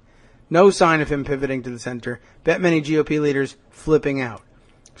ton. No sign of him pivoting to the center. Bet many GOP leaders flipping out.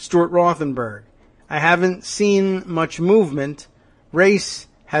 Stuart Rothenberg. I haven't seen much movement. Race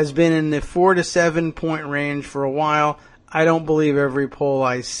has been in the 4 to 7 point range for a while. I don't believe every poll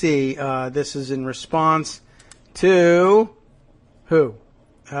I see. This is in response to who?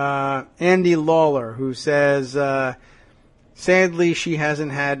 Andy Lawler, who says, sadly, she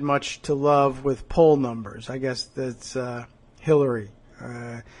hasn't had much to love with poll numbers. I guess that's Hillary.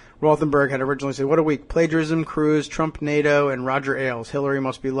 Rothenberg had originally said, what a week. Plagiarism, Cruz, Trump, NATO, and Roger Ailes. Hillary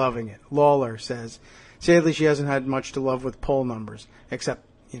must be loving it. Lawler says, sadly, she hasn't had much to love with poll numbers, except,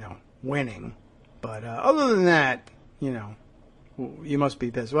 winning. But other than that, you must be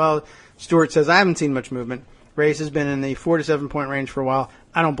pissed. Well, Stewart says, I haven't seen much movement. Race has been in the 4 to 7 point range for a while.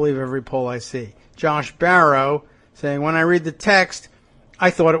 I don't believe every poll I see. Josh Barrow saying, when I read the text, I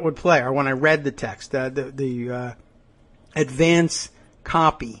thought it would play. Or when I read the text, the advance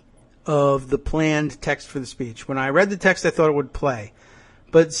copy of the planned text for the speech. When I read the text, I thought it would play.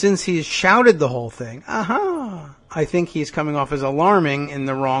 But since he's shouted the whole thing, I think he's coming off as alarming in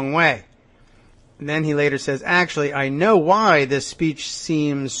the wrong way. And then he later says, actually, I know why this speech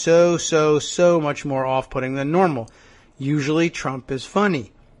seems so much more off-putting than normal. Usually Trump is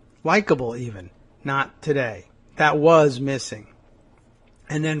funny. Likeable even. Not today. That was missing.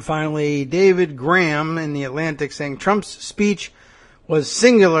 And then finally, David Graham in The Atlantic saying Trump's speech was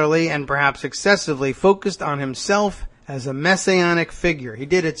singularly and perhaps excessively focused on himself as a messianic figure. He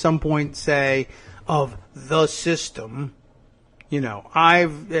did at some point say of the system,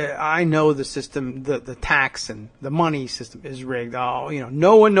 I know the system, the tax and the money system is rigged.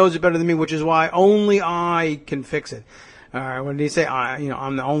 No one knows it better than me, which is why only I can fix it. What did he say?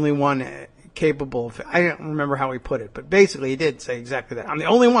 I'm the only one capable of it. I don't remember how he put it, but basically he did say exactly that. I'm the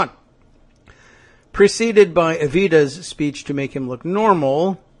only one. Preceded by Evita's speech to make him look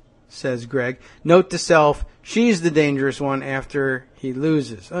normal, says Greg. Note to self, she's the dangerous one after he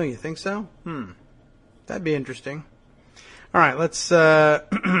loses. Oh, you think so? That'd be interesting. All right, let's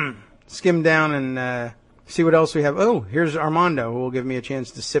skim down and see what else we have. Oh, here's Armando, who will give me a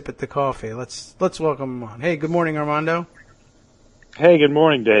chance to sip at the coffee. Let's welcome him on. Hey, good morning, Armando. Hey, good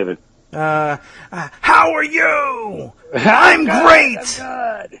morning, David. How are you? I'm great.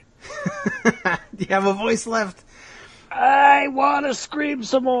 I'm good. Do you have a voice left? I want to scream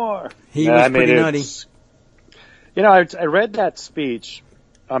some more. He was pretty nutty. I read that speech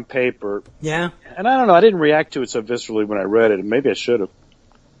on paper. Yeah. And I don't know, I didn't react to it so viscerally when I read it, and maybe I should have.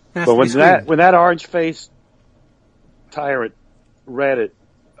 But when that orange-faced tyrant read it,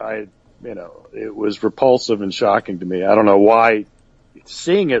 it was repulsive and shocking to me. I don't know why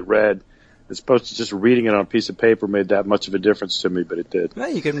seeing it read as opposed to just reading it on a piece of paper made that much of a difference to me, but it did. Well,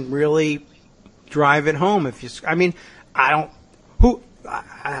 you can really drive it home if you. I mean, I'm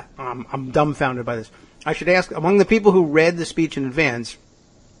dumbfounded by this. I should ask, among the people who read the speech in advance,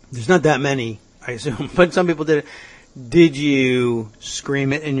 there's not that many, I assume, but some people did it. Did you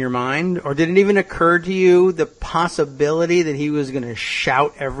scream it in your mind, or did it even occur to you the possibility that he was going to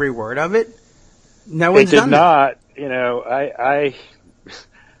shout every word of it? No one's done that. It did not.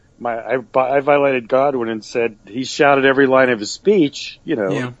 I violated Godwin and said he shouted every line of his speech,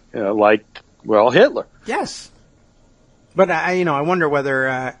 like Hitler. Yes. But I wonder whether,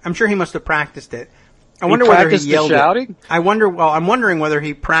 I'm sure he must have practiced it. I wonder whether he yelled shouting? I'm wondering whether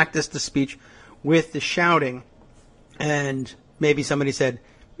he practiced the speech with the shouting, and maybe somebody said,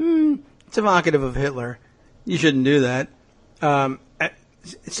 it's evocative of Hitler. You shouldn't do that.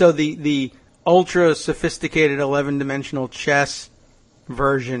 So the ultra sophisticated 11-dimensional chess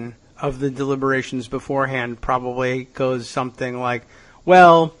version of the deliberations beforehand probably goes something like,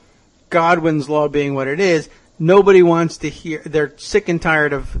 well, Godwin's law being what it is, nobody wants to hear, they're sick and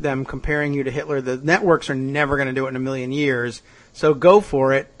tired of them comparing you to Hitler. The networks are never going to do it in a million years. So go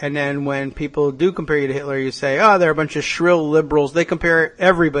for it. And then when people do compare you to Hitler, you say, oh, they're a bunch of shrill liberals. They compare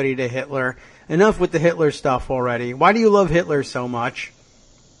everybody to Hitler. Enough with the Hitler stuff already. Why do you love Hitler so much?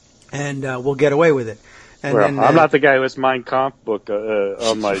 And we'll get away with it. And well, then, I'm not the guy who has Mein Kampf book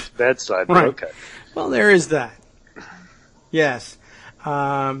on my bedside, but right. Okay. Well, there is that. Yes.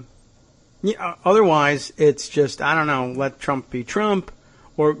 Otherwise, it's just, I don't know, let Trump be Trump.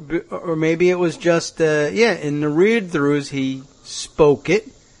 Or maybe it was just, in the read-throughs, he spoke it,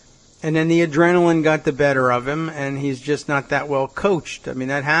 and then the adrenaline got the better of him, and he's just not that well coached. I mean,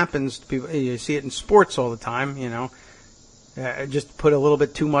 that happens to people. You see it in sports all the time, just put a little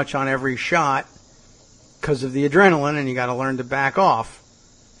bit too much on every shot because of the adrenaline, and you got to learn to back off.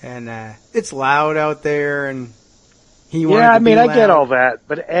 And it's loud out there, and he wanted to be loud. I get all that,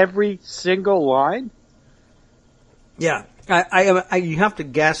 but every single line? Yeah. You have to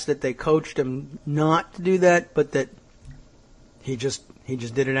guess that they coached him not to do that, but that he just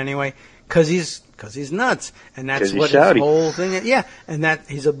did it anyway because he's nuts, and that's what his whole thing is. Yeah, and that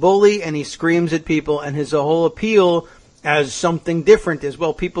he's a bully and he screams at people, and his whole appeal as something different is,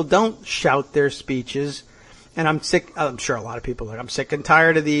 well, people don't shout their speeches, and I'm sure a lot of people I'm sick and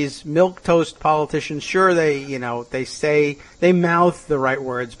tired of these milquetoast politicians. Sure, they mouth the right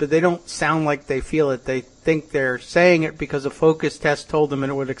words, but they don't sound like they feel it. They think they're saying it because a focus test told them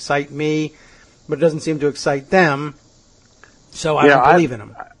it would excite me, but it doesn't seem to excite them. So I don't believe in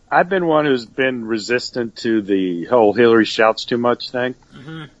them. I've been one who's been resistant to the whole Hillary shouts too much thing,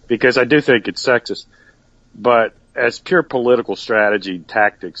 because I do think it's sexist. But as pure political strategy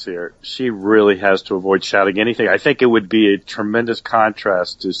tactics here, she really has to avoid shouting anything. I think it would be a tremendous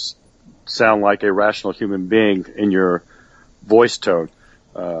contrast to sound like a rational human being in your voice tone.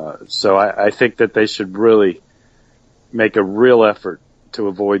 So I think that they should really make a real effort to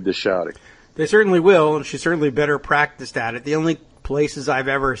avoid the shouting. They certainly will, and she's certainly better practiced at it. The only places I've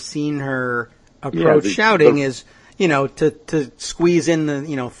ever seen her approach shouting is, to squeeze in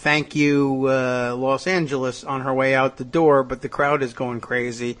the, thank you, Los Angeles on her way out the door, but the crowd is going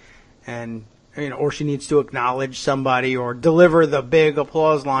crazy, and, or she needs to acknowledge somebody or deliver the big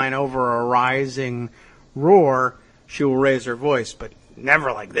applause line over a rising roar. She will raise her voice, but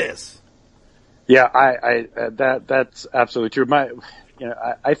never like this. Yeah, that's absolutely true.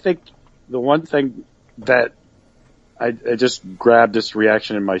 I think the one thing that I just grabbed this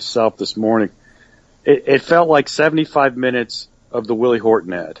reaction in myself this morning, it felt like 75 minutes of the Willie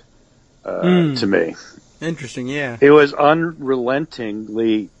Horton ad to me. Interesting, yeah. It was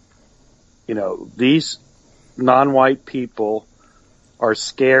unrelentingly, these non-white people are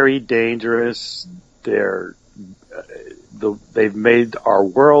scary, dangerous. They've made our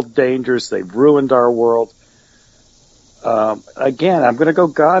world dangerous. They've ruined our world. Again, I'm going to go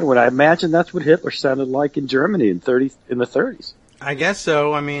Godwin. I imagine that's what Hitler sounded like in Germany in the 30s. I guess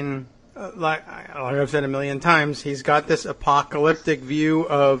so. I mean, like I've said a million times, he's got this apocalyptic view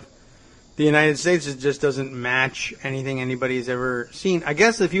of the United States. It just doesn't match anything anybody's ever seen. I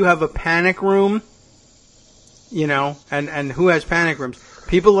guess if you have a panic room, and who has panic rooms?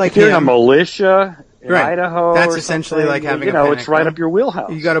 People like him. You're a militia in Idaho. That's essentially like having a panic it's right room. up your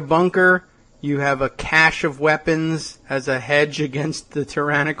wheelhouse. You got a bunker. You have a cache of weapons as a hedge against the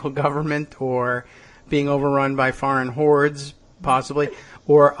tyrannical government or being overrun by foreign hordes, possibly.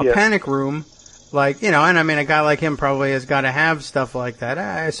 Or a panic room, like, and I mean, a guy like him probably has got to have stuff like that.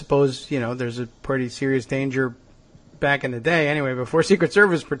 I suppose, there's a pretty serious danger back in the day anyway, before Secret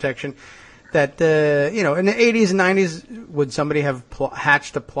Service protection, that, in the 80s and 90s, would somebody have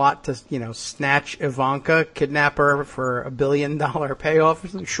hatched a plot to, snatch Ivanka, kidnap her for $1 billion payoff or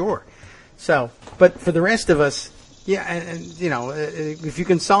something? Sure. So, but for the rest of us, yeah, and if you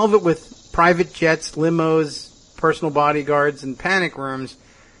can solve it with private jets, limos, personal bodyguards, and panic rooms,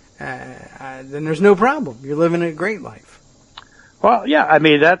 then there's no problem. You're living a great life. Well, yeah, I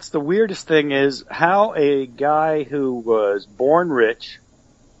mean, that's the weirdest thing is how a guy who was born rich,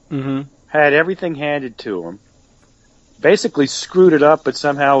 had everything handed to him, basically screwed it up, but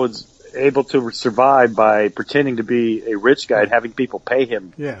somehow was able to survive by pretending to be a rich guy and having people pay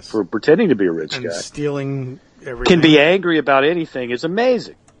him for pretending to be a rich guy. Stealing everything. Can be angry about anything is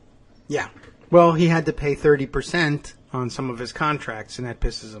amazing. Yeah. Well, he had to pay 30% on some of his contracts, and that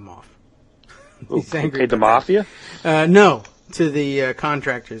pisses him off. He's angry. Paid the mafia? No, to the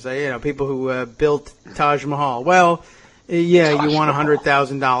contractors. People who built Taj Mahal. Well, you want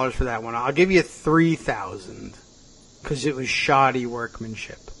 $100,000 for that one. I'll give you $3,000 because it was shoddy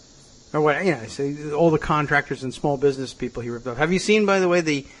workmanship. Or what? So all the contractors and small business people he ripped off. Have you seen, by the way,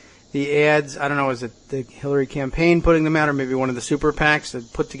 the ads? I don't know, is it the Hillary campaign putting them out, or maybe one of the super PACs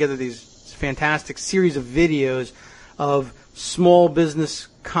that put together these fantastic series of videos of small business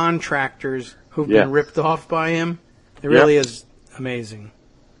contractors who've been ripped off by him? It really is amazing.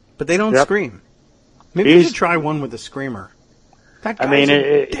 But they don't scream. Maybe we should try one with a screamer. That guy's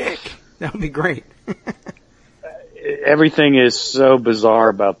a dick. That would be great. Everything is so bizarre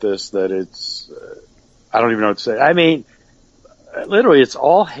about this that it's, I don't even know what to say. I mean, literally, it's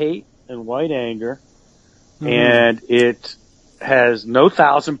all hate and white anger, and it has no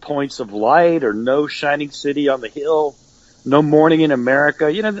 1,000 points of light or no shining city on the hill, no morning in America.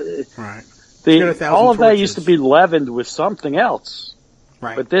 Right. All of that used to be leavened with something else.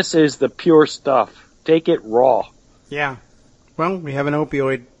 Right. But this is the pure stuff. Take it raw. Yeah. Well, we have an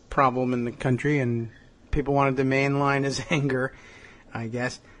opioid problem in the country, and people wanted to mainline his anger, I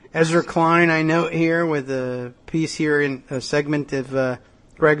guess. Ezra Klein, I note here with a piece here in a segment of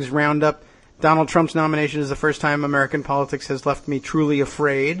Greg's Roundup. Donald Trump's nomination is the first time American politics has left me truly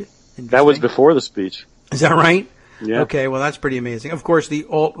afraid. That was before the speech. Is that right? Yeah. Okay, well, that's pretty amazing. Of course, the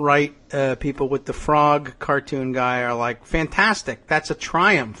alt-right people with the frog cartoon guy are like, fantastic. That's a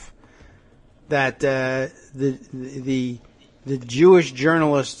triumph. That the Jewish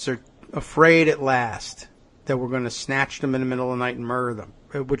journalists are afraid at last that we're going to snatch them in the middle of the night and murder them,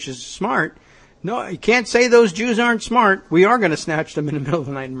 which is smart. No, you can't say those Jews aren't smart. We are going to snatch them in the middle of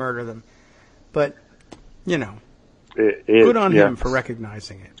the night and murder them. But, good on him for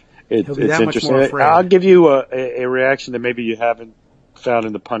recognizing it. He'll be that much more afraid. I'll give you a reaction that maybe you haven't found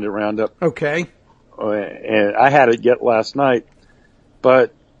in the Pundit Roundup. Okay. And I had it yet last night.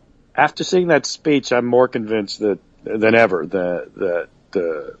 But after seeing that speech, I'm more convinced than ever that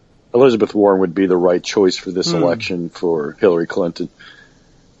Elizabeth Warren would be the right choice for this election for Hillary Clinton.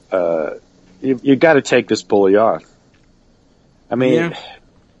 You got to take this bully off. I mean,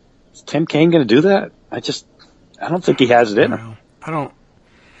 is Tim Kaine going to do that? I don't think he has it in him. I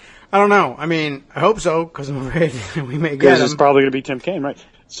don't know. I mean, I hope so, because I'm afraid we may get him. Because it's probably going to be Tim Kaine, right?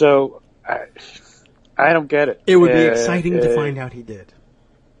 So, I don't get it. It would be exciting to find out he did.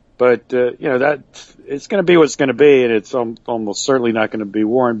 But, that it's going to be what it's going to be, and it's almost certainly not going to be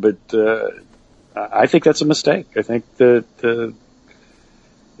Warren, but I think that's a mistake. I think that,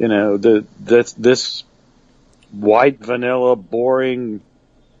 this white, vanilla, boring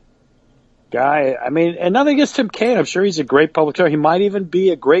guy, I mean, and nothing against Tim Kaine. I'm sure he's a great public figure. He might even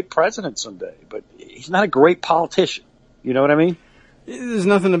be a great president someday, but he's not a great politician. You know what I mean? There's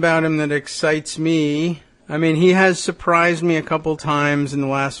nothing about him that excites me. I mean, he has surprised me a couple times in the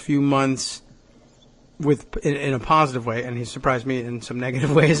last few months in a positive way, and he's surprised me in some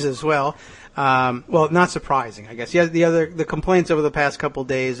negative ways as well. Well, not surprising, I guess. The complaints over the past couple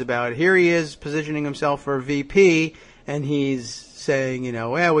days about here he is positioning himself for VP, and he's saying,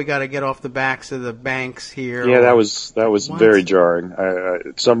 we got to get off the backs of the banks here. Yeah, that was very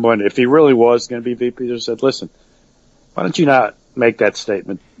jarring. Someone, if he really was going to be VP, just said, listen, why don't you not make that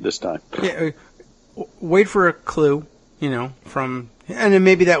statement this time? Yeah, wait for a clue, and then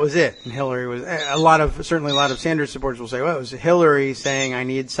maybe that was it. And Hillary was certainly a lot of Sanders supporters will say, well, it was Hillary saying I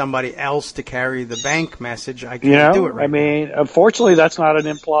need somebody else to carry the bank message. I can't do it right. I mean, unfortunately, that's not an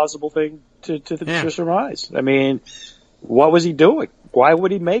implausible thing to surmise. I mean, what was he doing? Why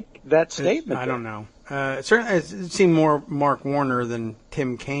would he make that statement? I don't know. Certainly, it seemed more Mark Warner than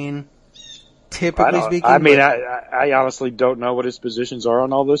Tim Kaine. Typically speaking, I mean, I honestly don't know what his positions are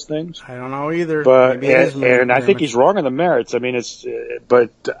on all those things. I don't know either. But and I think he's wrong on the merits. I mean,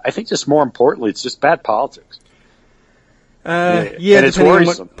 but I think just more importantly, it's just bad politics. Yeah, and it's depending on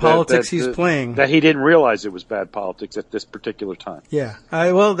worrisome what politics he's playing. That he didn't realize it was bad politics at this particular time. Yeah.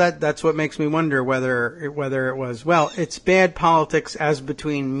 Well, that's what makes me wonder whether it was, well, it's bad politics as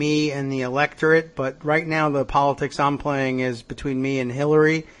between me and the electorate, but right now the politics I'm playing is between me and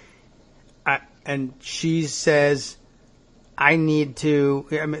Hillary. And she says, I need to,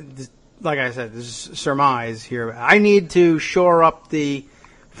 like I said, this is surmise here. I need to shore up the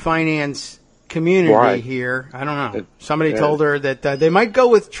finance community here. I don't know. Somebody told her that they might go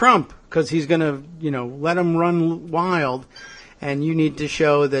with Trump because he's going to, let him run wild. And you need to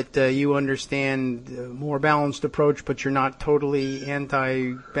show that you understand a more balanced approach, but you're not totally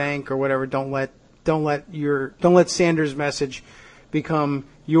anti-bank or whatever. Don't let Sanders' message become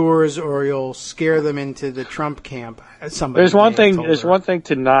yours, or you'll scare them into the Trump camp. There's one thing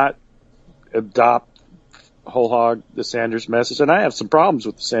to not adopt whole hog the Sanders message, and I have some problems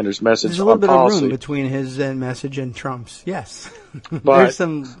with the Sanders message. There's a little bit policy. of room between his message and Trump's. Yes, but there's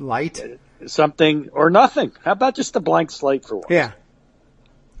some light, something or nothing. How about just a blank slate for once? Yeah.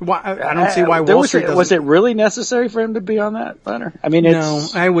 Why, I don't see why Wall Street doesn't. Was it really necessary for him to be on that letter? I mean, no,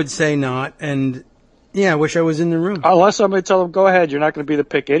 I would say not, and. Yeah, I wish I was in the room. Unless somebody tell him, go ahead, you're not going to be the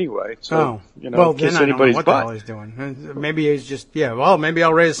pick anyway. So, well, kiss then I don't know anybody's what butt. the hell he's doing. Maybe he's just, maybe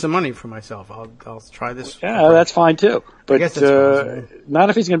I'll raise some money for myself. I'll try this. Yeah, that's fine too. But not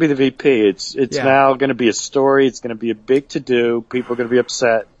if he's going to be the VP. It's now going to be a story. It's going to be a big to-do. People are going to be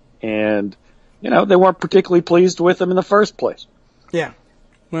upset. And, they weren't particularly pleased with him in the first place. Yeah.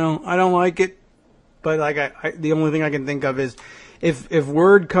 Well, I don't like it. But the only thing I can think of is if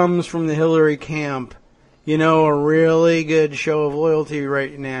word comes from the Hillary camp, a really good show of loyalty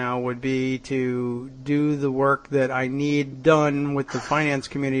right now would be to do the work that I need done with the finance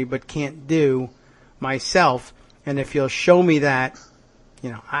community but can't do myself. And if you'll show me that,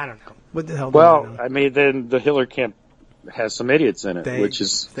 I don't know. What the hell do I know? I mean, then the Hillary camp has some idiots in it, which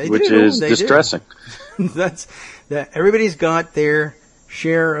is They distressing. Everybody's got their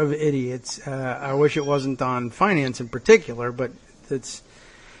share of idiots. I wish it wasn't on finance in particular, but it's...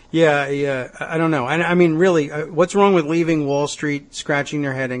 Yeah, I don't know. I mean, really, what's wrong with leaving Wall Street scratching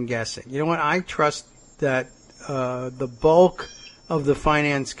their head and guessing? You know what? I trust that the bulk of the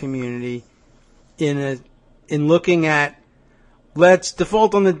finance community in looking at, let's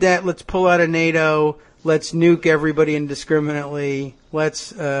default on the debt, let's pull out of NATO, let's nuke everybody indiscriminately,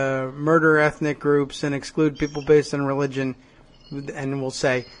 let's murder ethnic groups and exclude people based on religion, and we'll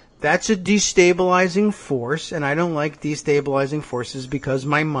say, that's a destabilizing force, and I don't like destabilizing forces because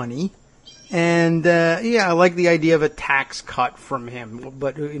my money. And, I like the idea of a tax cut from him.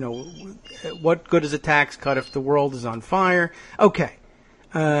 But, what good is a tax cut if the world is on fire? Okay.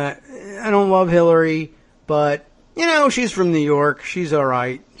 I don't love Hillary, but, she's from New York. She's all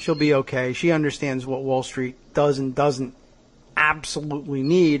right. She'll be okay. She understands what Wall Street does and doesn't absolutely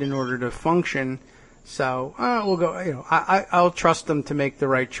need in order to function. So we'll go. I'll trust them to make the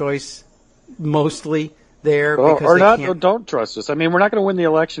right choice, mostly there. Because don't trust us. I mean, we're not going to win the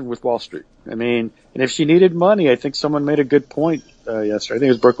election with Wall Street. I mean, and if she needed money, I think someone made a good point yesterday. I think it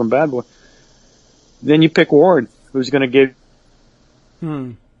was Brooklyn Bad Boy. Then you pick Warren, who's going to give.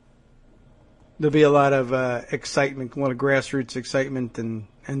 There'll be a lot of excitement, a lot of grassroots excitement,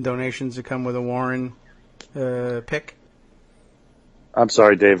 and donations to come with a Warren pick. I'm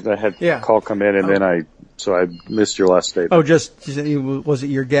sorry, Dave. I had a call come in, and then I missed your last statement. Oh, was it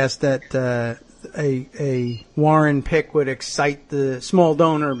your guess that a Warren pick would excite the small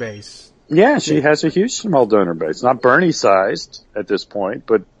donor base? Yeah, she has a huge small donor base. Not Bernie-sized at this point,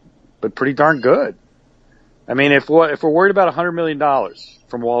 but pretty darn good. I mean, if we're worried about $100 million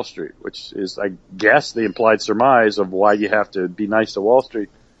from Wall Street, which is, I guess, the implied surmise of why you have to be nice to Wall Street,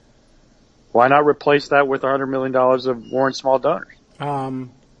 why not replace that with $100 million of Warren small donors?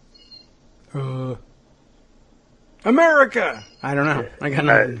 America. I don't know. I got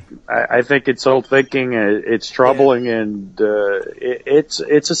nothing. I think it's old thinking. It's troubling, and it's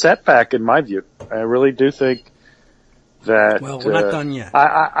a setback in my view. I really do think that. Well, we're not done yet.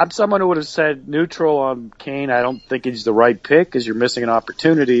 I'm someone who would have said neutral on Kane. I don't think he's the right pick because you're missing an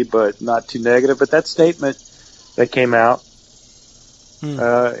opportunity, but not too negative. But that statement that came out.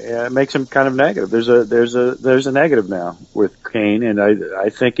 It makes him kind of negative. There's a negative now with Kane, and I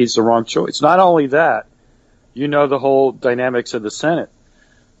think he's the wrong choice. Not only that, the whole dynamics of the Senate.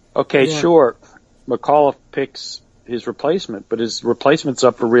 Okay, sure, McAuliffe picks his replacement, but his replacement's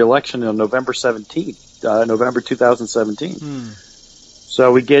up for re-election on November 17th, November 2017.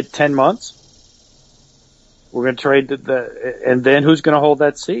 So we get 10 months. We're going to trade and then who's going to hold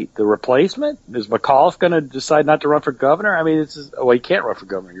that seat? The replacement? Is McAuliffe going to decide not to run for governor? I mean, he can't run for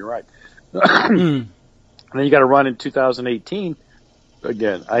governor. You're right. and then you got to run in 2018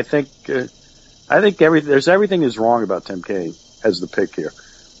 again. I think everything is wrong about Tim Kaine as the pick here.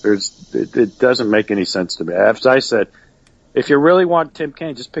 It doesn't make any sense to me. As I said, if you really want Tim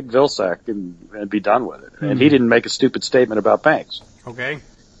Kaine, just pick Vilsack and be done with it. And he didn't make a stupid statement about Banks. Okay.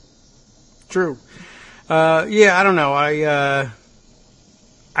 True. Yeah, I don't know. I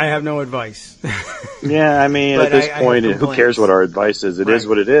have no advice. Yeah, I mean, at this point, who cares what our advice is? It is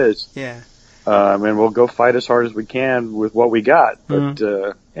what it is. Yeah. And we'll go fight as hard as we can with what we got. But,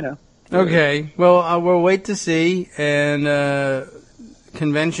 you know. Okay. Well, we'll wait to see. And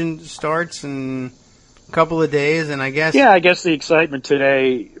convention starts in a couple of days, and I guess... Yeah, I guess the excitement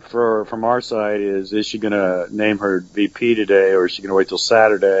today from our side is she going to name her VP today, or is she going to wait till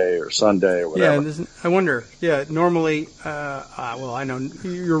Saturday or Sunday or whatever? Yeah, I wonder. Yeah, normally, well, I know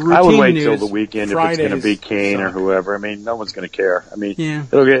your routine I would wait news, till the weekend Fridays, if it's going to be Kaine or whoever. I mean, no one's going to care. I mean, yeah.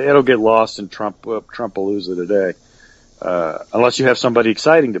 it'll get lost in Trump-a-loozа today, unless you have somebody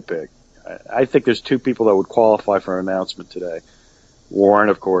exciting to pick. I think there's two people that would qualify for an announcement today. Warren,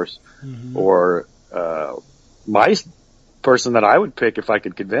 of course, or my person that I would pick if I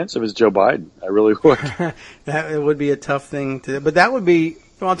could convince him is Joe Biden. I really would. It would be a tough thing but that would be,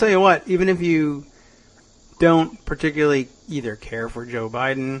 well, I'll tell you what, even if you don't particularly either care for Joe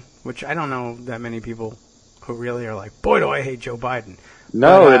Biden, which I don't know that many people who really are like, boy, do I hate Joe Biden.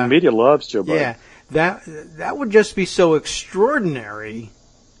 No, the media loves Joe Biden. Yeah, that would just be so extraordinary.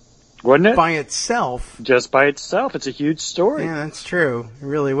 Wouldn't it? By itself. Just by itself. It's a huge story. Yeah, that's true. It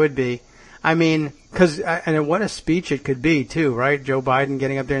really would be. I mean, and what a speech it could be, too, right? Joe Biden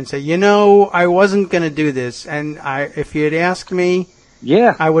getting up there and say, I wasn't going to do this. And if you had asked me,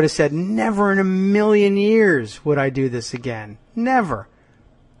 I would have said, never in a million years would I do this again. Never.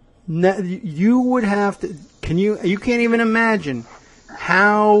 You would have to, you can't even imagine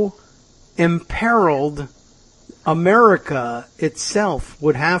how imperiled America itself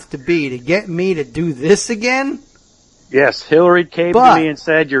would have to be to get me to do this again? Yes, Hillary came to me and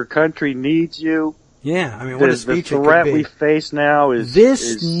said, your country needs you. Yeah, I mean, what a speech it could be. The threat we face now is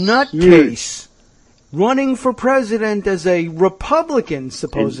this nutcase running for president as a Republican,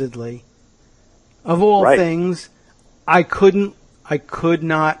 supposedly, of all things, I could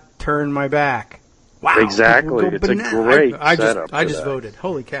not turn my back. Wow. Exactly. It's a great setup. I just voted.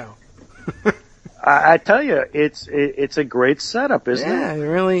 Holy cow. I tell you, it's a great setup, isn't it? Yeah,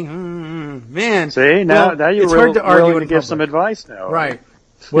 really, man. See, now you're willing to give some advice now. Right.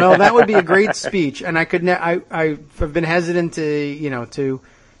 Well, that would be a great speech, and I've been hesitant to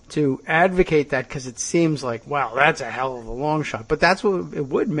advocate that because it seems like, wow, that's a hell of a long shot. But that's what it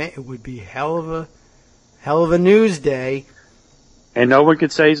would make. It would be hell of a news day. And no one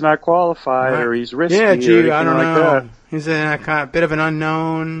could say he's not qualified or he's risky. Yeah, gee, I don't know. That. He's a bit of an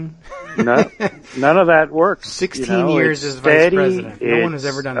unknown. No, none of that works. 16 years as vice president. No one has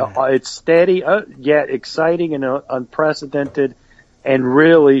ever done that. It's steady, yet exciting and unprecedented, and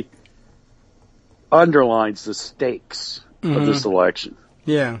really underlines the stakes of this election.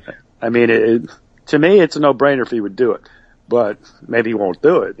 Yeah. I mean, to me, it's a no-brainer if he would do it, but maybe he won't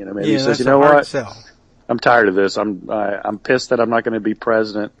do it. Maybe he says, you know what? Sell. I'm tired of this. I'm pissed that I'm not going to be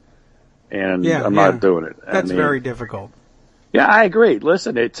president, and I'm not doing it. That's very difficult. Yeah, I agree.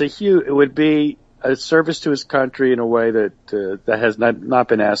 Listen, it would be a service to his country in a way that has not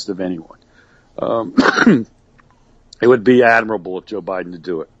been asked of anyone. It would be admirable if Joe Biden to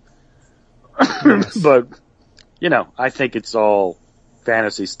do it. Yes. But, I think it's all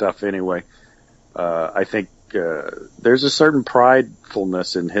fantasy stuff anyway. I think there's a certain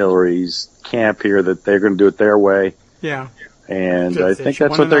pridefulness in Hillary's camp here that they're going to do it their way. Yeah. And I think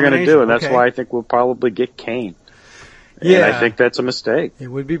that's what they're going to do, and that's why I think we'll probably get Kaine. Yeah. And I think that's a mistake. It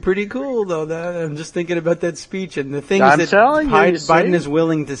would be pretty cool, though. I'm just thinking about that speech and the things that Biden is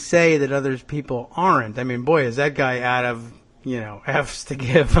willing to say that other people aren't. I mean, boy, is that guy out of, F's to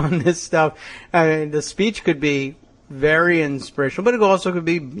give on this stuff. I mean, the speech could be very inspirational, but it also could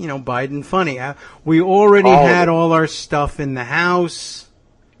be, Biden funny. We already had all our stuff in the house.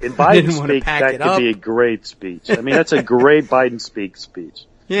 In Biden's speech, that could be a great speech. I mean, that's a great Biden speech.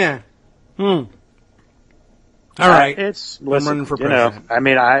 Yeah. All right. I'm running for president. I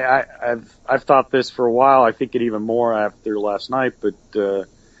mean, I've thought this for a while. I think it even more after last night, but they're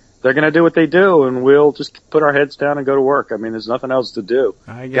going to do what they do, and we'll just put our heads down and go to work. I mean, there's nothing else to do.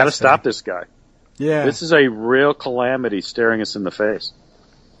 Got to stop this guy. Yeah. This is a real calamity staring us in the face.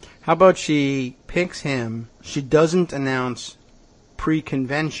 How about she picks him, she doesn't announce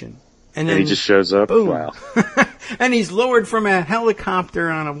pre-convention, and then he just shows up? Boom. Wow. And he's lowered from a helicopter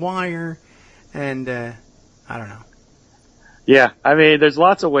on a wire, and I don't know. Yeah, I mean, there's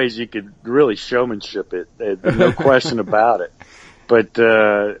lots of ways you could really showmanship it. There's no question about it. But,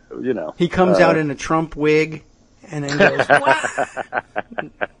 He comes out in a Trump wig and then goes, "Wah!"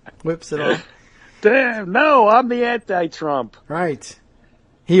 Whips it off. Damn, no, I'm the anti-Trump. Right.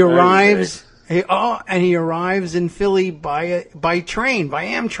 He arrives, he arrives in Philly by train, by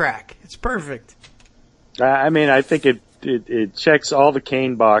Amtrak. It's perfect. I mean, I think it checks all the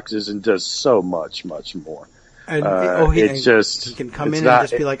Kane boxes and does so much, much more. And, he he can come in and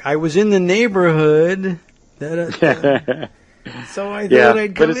just be like, I was in the neighborhood. So I thought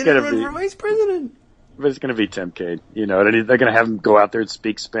I'd come in and run for vice president. But it's going to be Tim Kaine. You know, they're going to have him go out there and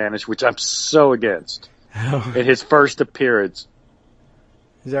speak Spanish, which I'm so against. In his first appearance.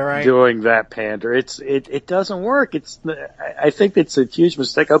 Is that right? Doing that pander. It doesn't work. I think it's a huge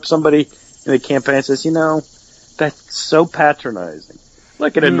mistake. I hope somebody in the campaign says, that's so patronizing.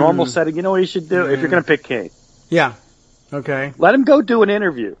 Look, in a normal setting, you know what you should do? If you're going to pick Kaine. Yeah. Okay. Let him go do an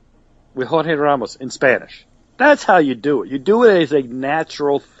interview with Jorge Ramos in Spanish. That's how you do it. You do it as a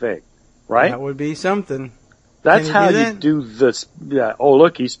natural thing, right? That would be something. That's how you do this. Yeah. Oh,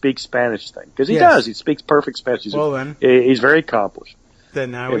 look, he speaks Spanish thing. Because he does. He speaks perfect Spanish. He's very accomplished.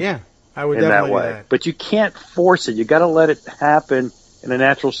 Then I would definitely in that way. Do that. But you can't force it. You got to let it happen in a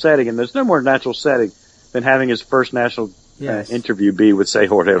natural setting. And there's no more natural setting than having his first national interview be with, say,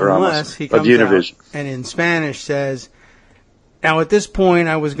 Jorge Ramos he comes of Univision. Out and in Spanish says, now at this point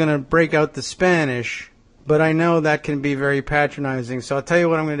I was going to break out the Spanish, but I know that can be very patronizing. So I'll tell you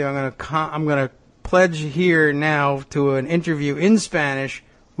what I'm going to do. I'm going to pledge here now to an interview in Spanish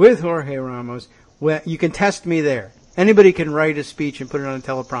with Jorge Ramos. Where you can test me there. Anybody can write a speech and put it on a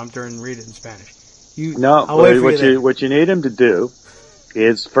teleprompter and read it in Spanish. What you need him to do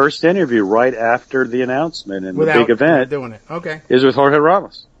is first interview right after the announcement and the big event. Doing it. Okay. Is with Jorge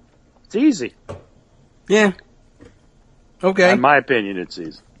Ramos. It's easy. Yeah. Okay. In my opinion, it's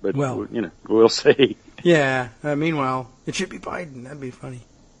easy. But, we'll see. Yeah. Meanwhile, it should be Biden. That'd be funny.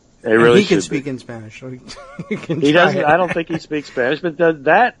 It really should He can speak in Spanish, so he can He try doesn't. it. I don't think he speaks Spanish, but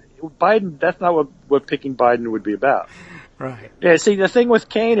Biden, that's not what picking Biden would be about. Right. Yeah, see, the thing with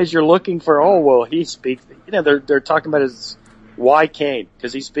Kaine is you're looking for, he speaks, they're talking about why Kaine?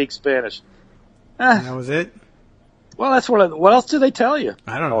 Because he speaks Spanish. That was it? Well, that's what else do they tell you?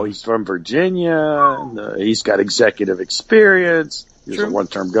 I don't know. Oh, he's from Virginia, he's got executive experience, he's a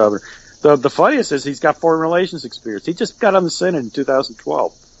one-term governor. The funniest is he's got foreign relations experience. He just got on the Senate in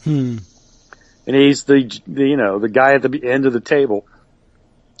 2012. And he's the guy at the end of the table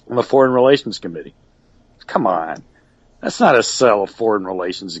on the Foreign Relations Committee. Come on. That's not a sell of foreign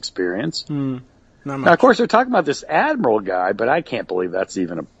relations experience. Now, of course, they're talking about this admiral guy, but I can't believe that's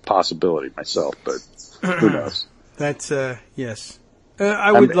even a possibility myself, but who knows? That's, yes.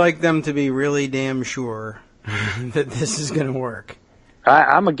 I would like them to be really damn sure that this is going to work.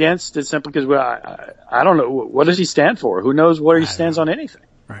 I'm against it simply because I don't know. What does he stand for? Who knows where he stands on anything?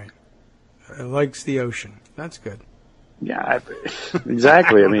 Right. Likes the ocean. That's good. Yeah,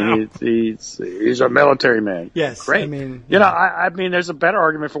 exactly. I mean, he's a military man. Yes. Great. I mean, I mean, there's a better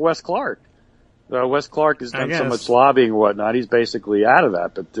argument for Wes Clark. Wes Clark has done so much lobbying and whatnot. He's basically out of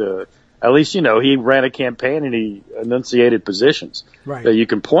that, but at least, he ran a campaign and he enunciated positions that you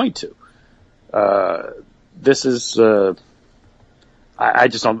can point to. This is, I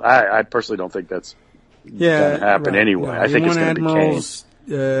just don't, I personally don't think that's going to happen anyway. No, I think it's going to be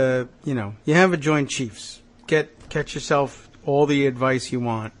Kaine. You have a Joint Chiefs. Get yourself all the advice you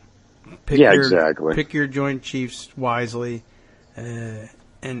want. Pick your Joint Chiefs wisely,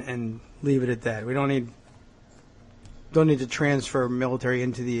 and leave it at that. We don't need to transfer military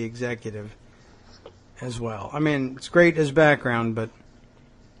into the executive as well. I mean, it's great as background, but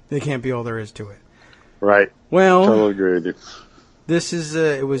they can't be all there is to it. Right. Well, totally agree with you. This is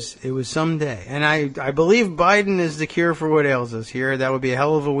it was some day, and I believe Biden is the cure for what ails us here. That would be a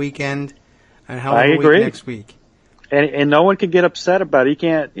hell of a weekend, and a hell of a week next week. And no one can get upset about it. You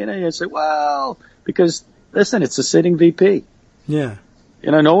can't, you say, well, because listen, it's a sitting VP. Yeah.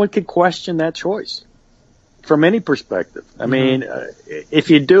 No one can question that choice from any perspective. I mean, if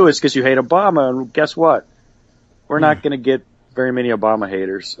you do, it's because you hate Obama, and guess what? We're not going to get very many Obama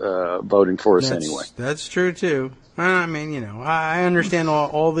haters voting for us anyway. That's true too. I mean, I understand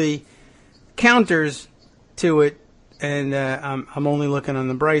all the counters to it, and I'm only looking on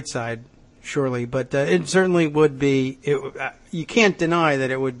the bright side, surely. But it certainly would be. You can't deny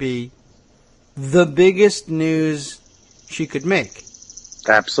that it would be the biggest news she could make.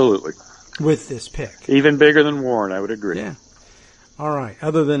 Absolutely. With this pick. Even bigger than Warren, I would agree. Yeah. All right.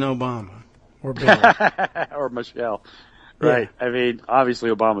 Other than Obama or Bill. or Michelle. Right. Yeah. I mean, obviously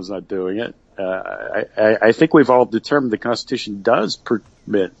Obama's not doing it. I think we've all determined the Constitution does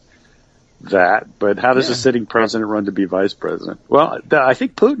permit that, but how does a sitting president run to be vice president? Well, I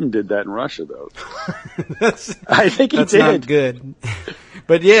think Putin did that in Russia, though. I think he did. That's not good.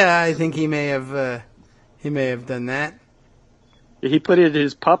 But yeah, I think he may have done that. He put in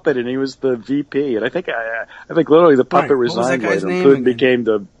his puppet, and he was the VP. And I think literally the puppet resigned later. Putin became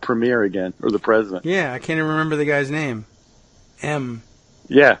the premier again, or the president. Yeah, I can't even remember the guy's name. M.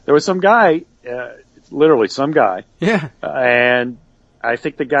 Yeah, there was some guy, literally some guy. Yeah. And I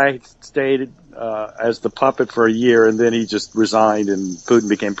think the guy stayed as the puppet for a year, and then he just resigned, and Putin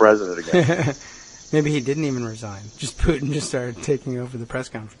became president again. Maybe he didn't even resign. Putin just started taking over the press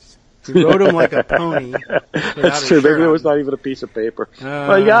conference. He rode him like a pony. That's true. Maybe there was not even a piece of paper.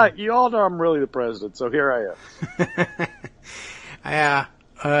 But yeah, you all know I'm really the president, so here I am. Yeah.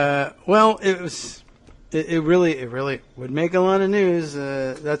 Well, it really would make a lot of news.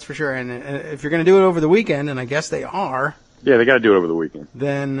 That's for sure. And if you're going to do it over the weekend, and I guess they are. Yeah, they got to do it over the weekend.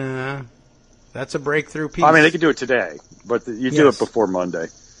 Then that's a breakthrough piece. I mean, they could do it today, but you do it before Monday.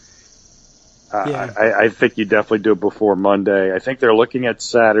 I think you definitely do it before Monday. I think they're looking at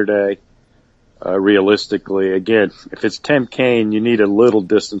Saturday, realistically. Again, if it's Tim Kaine, you need a little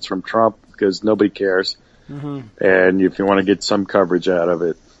distance from Trump because nobody cares. Mm-hmm. And if you want to get some coverage out of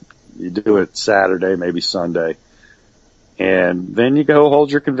it, you do it Saturday, maybe Sunday. And then you go hold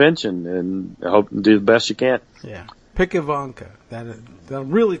your convention and hope and do the best you can. Yeah. Pick Ivanka. That'll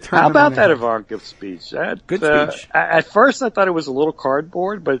really turn. How about that Ivanka speech? Good speech. At first, I thought it was a little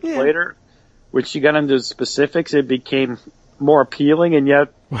cardboard, but later, when she got into the specifics, it became more appealing. And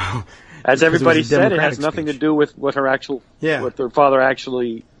yet, as everybody said, it has nothing to do with what what their father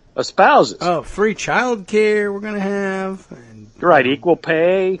actually espouses. Oh, free child care we're going to have. And, right, equal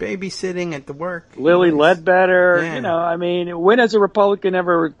pay. Babysitting at the work. Lily Ledbetter. Yeah. You know, I mean, when has a Republican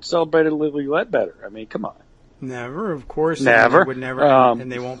ever celebrated Lily Ledbetter? I mean, come on. Never, of course. Never. They would never,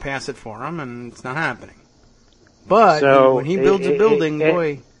 and they won't pass it for him, and it's not happening. But when he builds a building,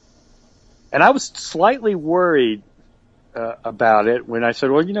 boy. And I was slightly worried about it when I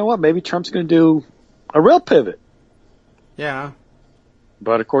said, well, you know what, maybe Trump's going to do a real pivot. Yeah.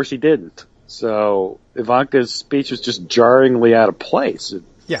 But, of course, he didn't. So Ivanka's speech was just jarringly out of place.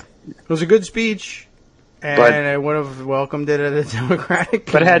 Yeah. It was a good speech. And I would have welcomed it at a Democratic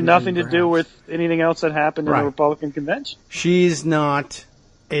convention. But it had nothing to do with anything else that happened in the Republican convention. She's not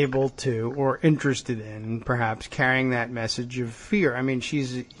able to or interested in perhaps carrying that message of fear. I mean,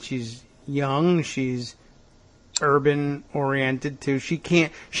 she's young, she's urban oriented too. She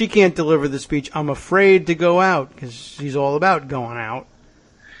can't deliver the speech, I'm afraid to go out, because she's all about going out.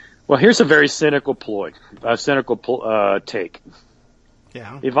 Well, here's a very cynical take.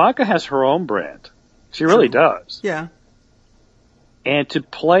 Yeah. Ivanka has her own brand. She really does. Yeah. And to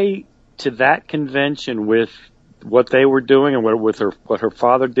play to that convention with what they were doing and what her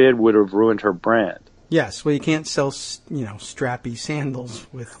father did would have ruined her brand. Yes. Well, you can't sell, strappy sandals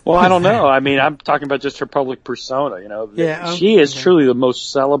with. Well, I don't know. I mean, I'm talking about just her public persona. Yeah. She is truly the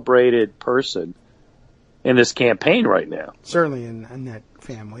most celebrated person in this campaign right now. Certainly in that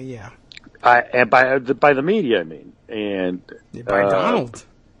family. Yeah. And by the media, I mean, and by Donald.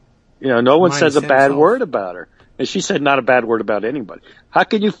 No one says a bad word about her. And she said not a bad word about anybody. How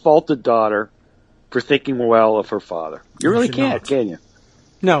can you fault a daughter for thinking well of her father? You really can't, can you?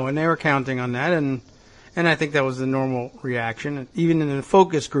 No, and they were counting on that, and I think that was the normal reaction. Even in the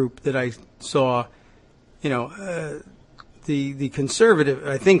focus group that I saw, the conservative,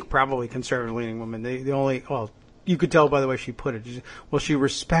 I think probably conservative-leaning women, you could tell by the way she put it. She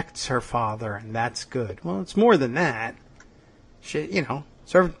respects her father, and that's good. Well, it's more than that.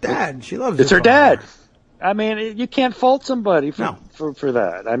 It's her dad. She loves it. It's her dad. I mean, you can't fault somebody for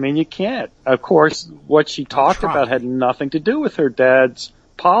that. I mean, you can't. Of course, what she talked about had nothing to do with her dad's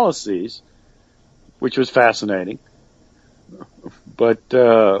policies, which was fascinating. But,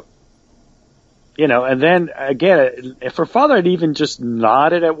 and then, again, if her father had even just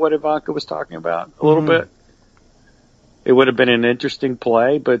nodded at what Ivanka was talking about a little bit, it would have been an interesting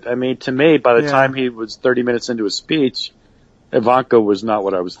play. But, I mean, to me, by the time he was 30 minutes into his speech, Ivanka was not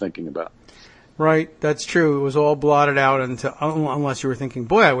what I was thinking about. Right, that's true. It was all blotted out unless you were thinking,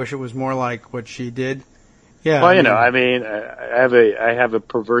 boy, I wish it was more like what she did. Yeah. Well, I have a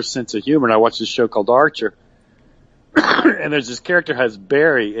perverse sense of humor, and I watch this show called Archer, and there's this character has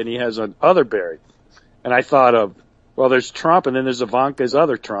Barry, and he has another Barry, and I thought of, well, there's Trump, and then there's Ivanka's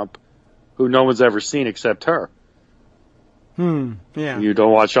other Trump, who no one's ever seen except her. Yeah. You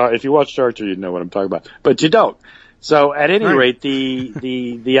don't watch if you watched Archer, you'd know what I'm talking about, but you don't. So at any rate,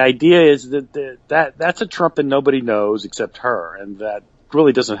 the idea is that that's a Trump that nobody knows except her, and that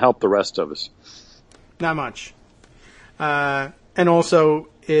really doesn't help the rest of us. Not much. And also,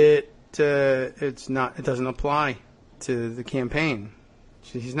 it doesn't apply to the campaign.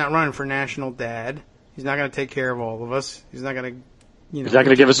 He's not running for national dad. He's not going to take care of all of us. He's not going to, He's not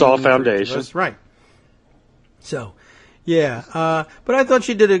going to give us all a foundation. Right. So, yeah. But I thought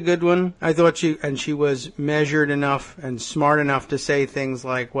she did a good one. I thought she was measured enough and smart enough to say things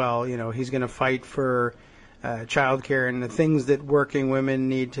like, well, he's going to fight for childcare and the things that working women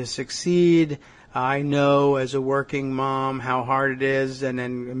need to succeed. I know as a working mom how hard it is, and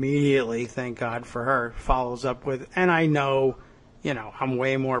then immediately, thank God for her, follows up with, and I know, I'm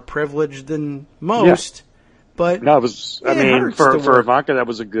way more privileged than most, but no, for Ivanka, that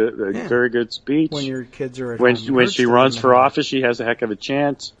was a very good speech. When your kids are at when home, when she runs for office, she has a heck of a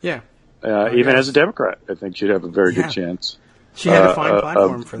chance. Yeah, even as a Democrat, I think she'd have a very good chance. She had a fine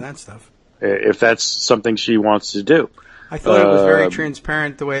platform for that stuff. If that's something she wants to do. I thought it was very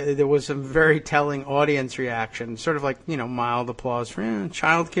transparent the way there was some very telling audience reaction, sort of like, mild applause for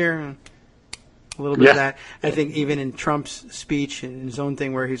childcare and a little bit of that. I think even in Trump's speech and his own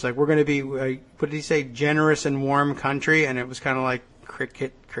thing where he's like, we're going to be, what did he say, generous and warm country, and it was kind of like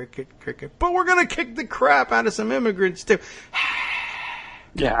cricket, but we're going to kick the crap out of some immigrants too.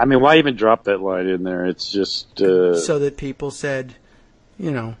 Yeah, I mean, why even drop that line in there? It's just so that people said,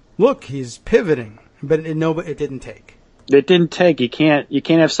 look, he's pivoting, but it didn't take. It didn't take. You can't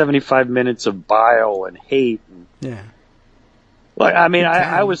have 75 minutes of bile and hate. Yeah. Like, I mean,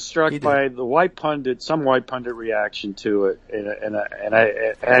 I was struck by some white pundit reaction to it, and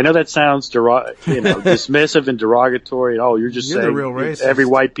I know that sounds dismissive and derogatory. Oh, you're saying the real racist. Every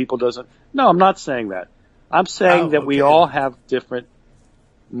white people doesn't. No, I'm not saying that. I'm saying that we all have different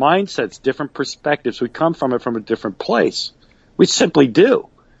mindsets, different perspectives. We come from it from a different place. We simply do.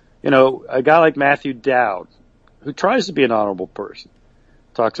 A guy like Matthew Dowd, who tries to be an honorable person,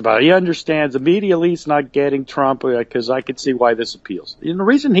 talks about it. He understands the media elite's not getting Trump because I could see why this appeals. The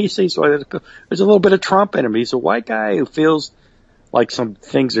reason he sees why this appeals, there's a little bit of Trump in him. He's a white guy who feels like some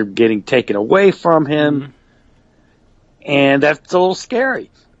things are getting taken away from him, and that's a little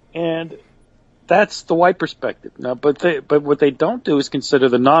scary. And that's the white perspective. Now, but what they don't do is consider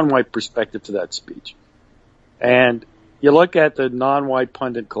the non-white perspective to that speech. And you look at the non-white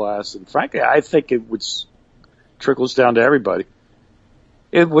pundit class, and frankly, I think it trickles down to everybody.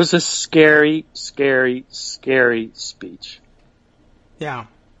 It was a scary, scary, scary speech. Yeah.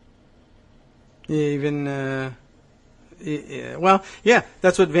 Even,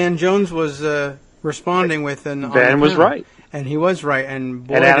 that's what Van Jones was responding with. And Van was right. And he was right. And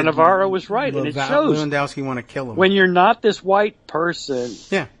Ana Navarro was right. And it shows. Lewandowski want to kill him. When you're not this white person,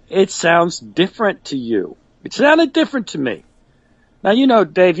 it sounds different to you. It sounded different to me. Now,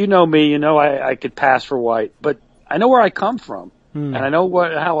 Dave, you know me, I could pass for white, but I know where I come from, and I know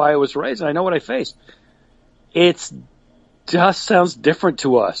how I was raised, and I know what I faced. It just sounds different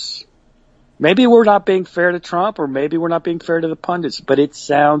to us. Maybe we're not being fair to Trump, or maybe we're not being fair to the pundits, but it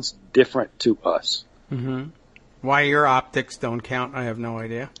sounds different to us. Mm-hmm. Why your optics don't count, I have no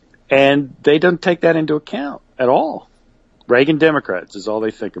idea. And they don't take that into account at all. Reagan Democrats is all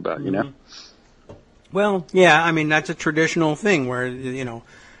they think about, Well, yeah, I mean, that's a traditional thing where,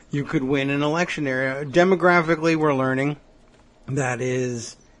 you could win an election area. Demographically, we're learning that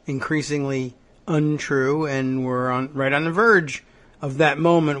is increasingly untrue, and we're right on the verge of that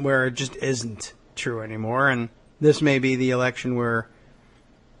moment where it just isn't true anymore. And this may be the election where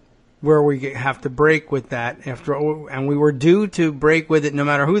we have to break with that and we were due to break with it no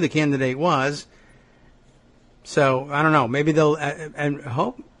matter who the candidate was. So, I don't know, maybe they'll, and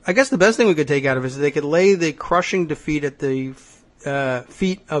hope, I guess the best thing we could take out of it is they could lay the crushing defeat at the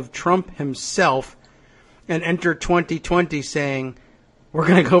feet of Trump himself and enter 2020 saying, we're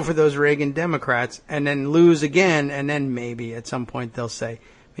going to go for those Reagan Democrats, and then lose again, and then maybe at some point they'll say,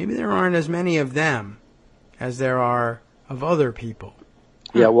 maybe there aren't as many of them as there are of other people.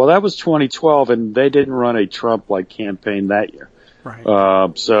 Yeah, well, that was 2012, and they didn't run a Trump-like campaign that year. Right.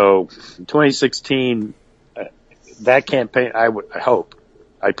 So 2016, that campaign, I hope,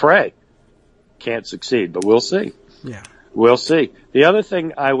 I pray, can't succeed, but we'll see. Yeah. We'll see. The other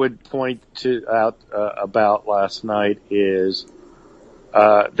thing I would point out about last night is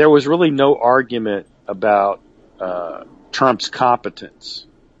there was really no argument about Trump's competence,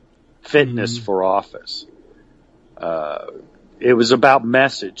 fitness for office. It was about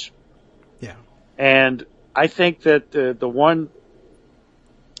message. Yeah. And I think that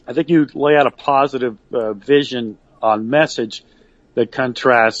I think you lay out a positive vision on message that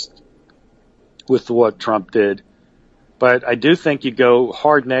contrasts with what Trump did. But I do think you go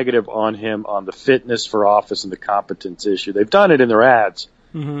hard negative on him on the fitness for office and the competence issue. They've done it in their ads,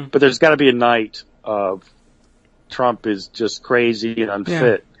 but there's got to be a night of Trump is just crazy and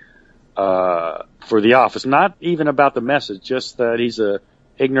unfit for the office. Not even about the message, just that he's a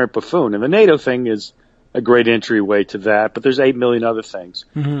ignorant buffoon. And the NATO thing is a great entryway to that, but there's 8 million other things.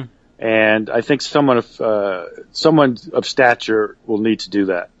 And I think someone of stature will need to do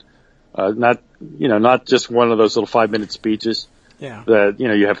that. Not just one of those little 5-minute speeches. Yeah. That,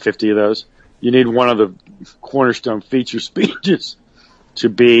 you have 50 of those. You need one of the cornerstone feature speeches to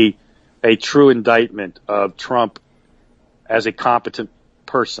be a true indictment of Trump as a competent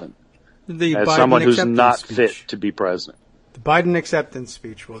person, as Biden someone who's acceptance not speech. fit to be president. The Biden acceptance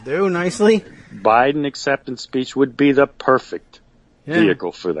speech will do nicely. Biden acceptance speech would be the perfect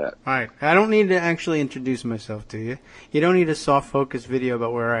vehicle for that. All right. I don't need to actually introduce myself to you. You don't need a soft focus video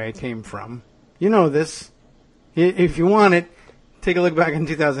about where I came from. You know this. If you want it, take a look back in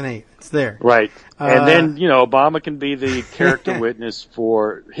 2008. It's there. Right. And then, Obama can be the character witness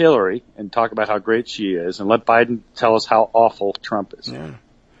for Hillary and talk about how great she is and let Biden tell us how awful Trump is. Yeah.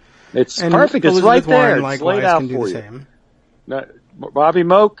 It's And perfect. It's Elizabeth right there. Warren It's likewise laid out can do for the you. same. No, Bobby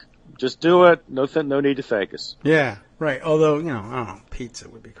Moak, just do it. No need to thank us. Yeah, right. Although, I don't know, pizza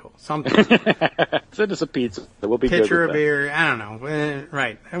would be cool. Something. Send us a pizza. We'll be Pitcher good of with beer. I don't know.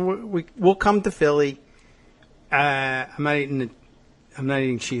 Right. And we'll come to Philly. I'm not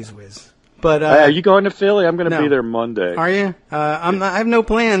eating Cheese Whiz. But that. Are you going to Philly? I'm going to no. be there Monday. Are you? I have no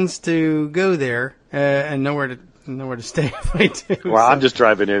plans to go there and nowhere to stay if I do. Well, I'm just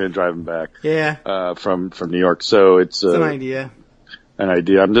driving in and driving back. Yeah. From New York, so it's an idea. An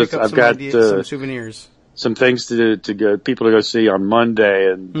idea. I've got some souvenirs. Some things to go, people to go see on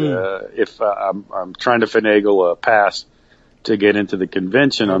Monday, and if I'm trying to finagle a pass to get into the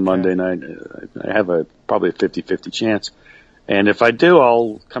convention on Monday night, I have probably a 50-50 chance. And if I do,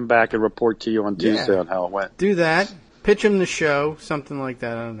 I'll come back and report to you on Tuesday on how it went. Do that. Pitch him the show, something like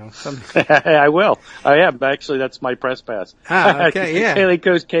that. I don't know. I will. I am. Actually, that's my press pass. Okay, yeah. Haley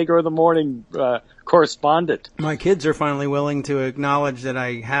Coast, Kagro in the Morning correspondent. My kids are finally willing to acknowledge that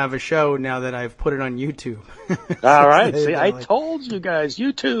I have a show now that I've put it on YouTube. All right. See, I told you guys,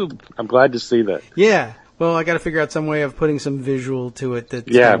 YouTube. I'm glad to see that. Yeah. Well, I got to figure out some way of putting some visual to it.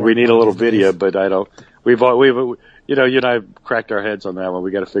 We need a little video, but I don't. We've you and I have cracked our heads on that one.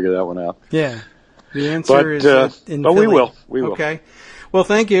 We got to figure that one out. Yeah. The answer is in but Philly. We will. Okay. Well,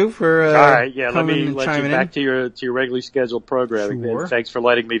 thank you for all right. Yeah, let you in. back to your regularly scheduled programming. Sure. Thanks for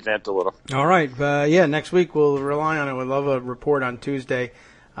letting me vent a little. All right. Next week we'll rely on it. We'd love a report on Tuesday.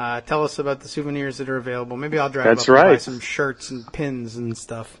 Tell us about the souvenirs that are available. Maybe I'll drive up and buy some shirts and pins and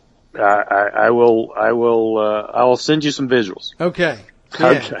stuff. I will send you some visuals. Okay.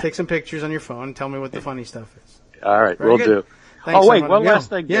 Yeah, take some pictures on your phone and tell me what the funny stuff is. All right, Very we'll good. do. Thanks wait, one last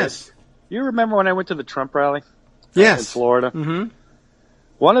thing. Yes. You remember when I went to the Trump rally? Yes. In Florida? Mm-hmm.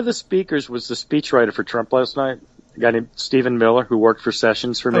 One of the speakers was the speechwriter for Trump last night, a guy named Stephen Miller, who worked for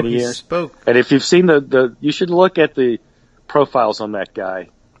Sessions for many years. Spoke. And if you've seen you should look at the profiles on that guy.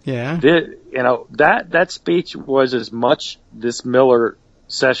 Yeah. That speech was as much this Miller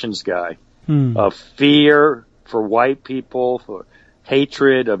Sessions guy of fear for white people, for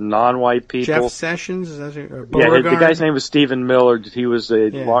hatred of non-white people. Jeff Sessions? Is that or the guy's name was Stephen Miller. He was a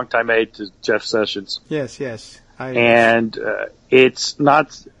longtime aide to Jeff Sessions. Yes. It's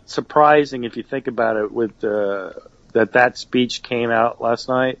not surprising if you think about it with that speech came out last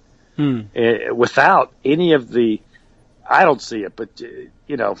night without any of the, I don't see it, but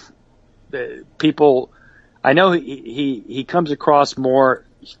the people, I know he comes across more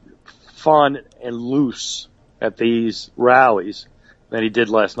fun and loose at these rallies than he did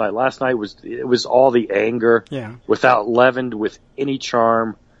last night. Last night was all the anger, without leavened with any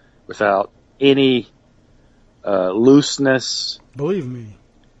charm, without any looseness. Believe me.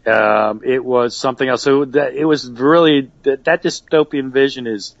 It was something else. So it was really that dystopian vision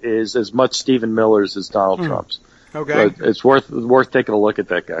is as much Stephen Miller's as Donald Trump's. Okay, but it's worth taking a look at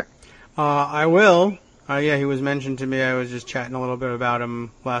that guy. I will. He was mentioned to me. I was just chatting a little bit about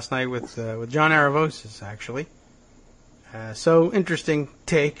him last night with John Aravosis, actually. So interesting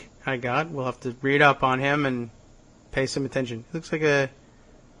take I got. We'll have to read up on him and pay some attention. He looks like a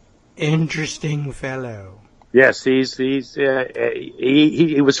interesting fellow. Yes, he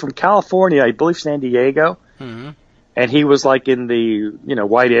was from California, I believe San Diego, and he was like in the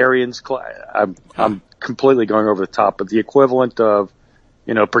white Aryans class. I'm completely going over the top, but the equivalent of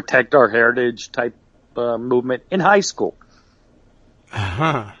protect our heritage type movement in high school.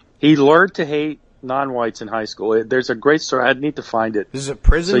 He learned to hate non-whites in high school. There's a great story. I'd need to find it. This is a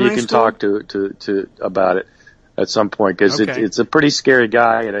prison so you high can school? talk to about it. at some point because Okay. it's a pretty scary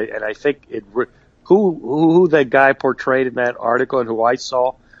guy, and I think who that guy portrayed in that article and who I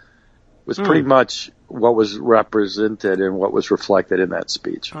saw was pretty much what was represented and what was reflected in that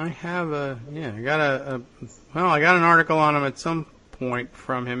speech. I have I got I got an article on him at some point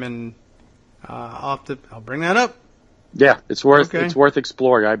from him, and I'll bring that up. Yeah, it's worth Okay. it's worth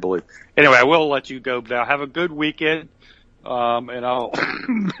exploring, I believe. Anyway, I will let you go now. Have a good weekend, and I'll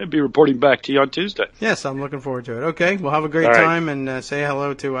be reporting back to you on Tuesday. Yes, I'm looking forward to it. Okay, well, have a great All right. time, and say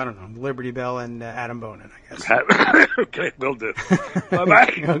hello to, I don't know, Liberty Bell and Adam Bonin, I guess. Okay, will do.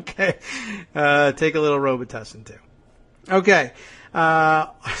 Bye-bye. Okay. Take a little Robitussin, too. Okay. I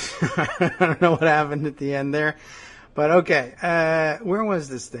don't know what happened at the end there, but okay. Where was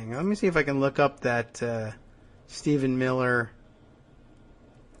this thing? Let me see if I can look up that Stephen Miller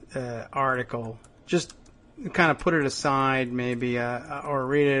article. Just kind of put it aside, maybe, or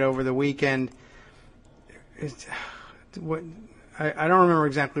read it over the weekend. I don't remember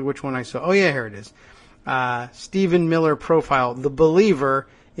exactly which one I saw. Oh, yeah, here it is. Stephen Miller profile, The Believer,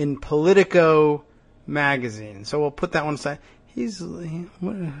 in Politico magazine. So we'll put that one aside. He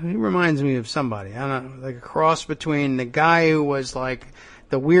reminds me of somebody. I don't know, like a cross between the guy who was like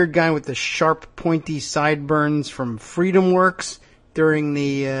the weird guy with the sharp, pointy sideburns from Freedom Works during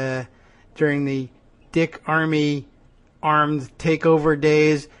the Dick Army armed takeover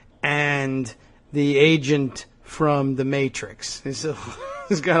days, and the agent from The Matrix. He's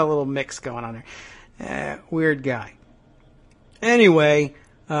got a little mix going on there. Weird guy. Anyway,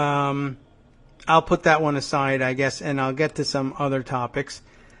 I'll put that one aside, I guess, and I'll get to some other topics.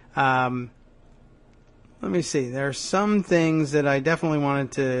 Let me see. There are some things that I definitely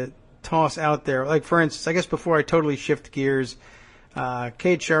wanted to toss out there. Like, for instance, I guess before I totally shift gears,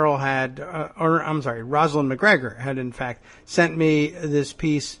 Kate Sherrill Rosalind McGregor had, in fact, sent me this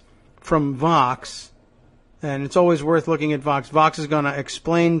piece from Vox, and it's always worth looking at Vox. Vox is going to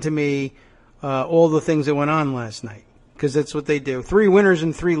explain to me all the things that went on last night, because that's what they do. 3 winners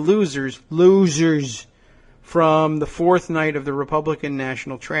and 3 losers from the 4th night of the Republican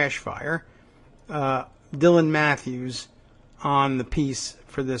National Trash Fire. Dylan Matthews on the piece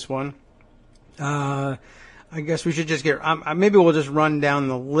for this one. I guess we should just maybe we'll just run down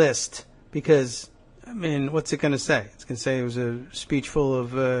the list, because, I mean, what's it going to say? It's going to say it was a speech full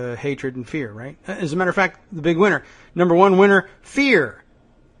of hatred and fear, right? As a matter of fact, the big winner, number 1 winner, fear.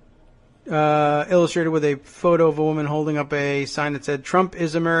 Illustrated with a photo of a woman holding up a sign that said, "Trump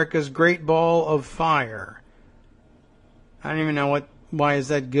is America's great ball of fire." I don't even know why is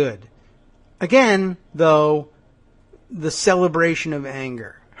that good. Again, though, the celebration of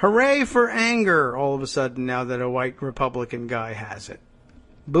anger. Hooray for anger, all of a sudden, now that a white Republican guy has it.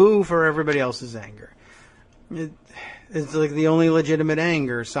 Boo for everybody else's anger. It's like the only legitimate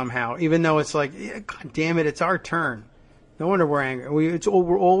anger somehow, even though it's like, yeah, God damn it, it's our turn. No wonder we're angry.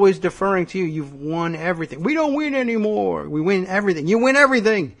 We're always deferring to you. You've won everything. We don't win anymore. We win everything. You win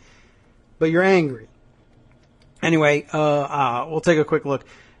everything. But you're angry. Anyway, we'll take a quick look.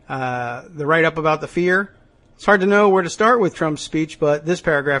 The write-up about the fear. It's hard to know where to start with Trump's speech, but this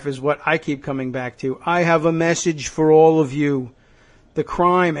paragraph is what I keep coming back to. I have a message for all of you. The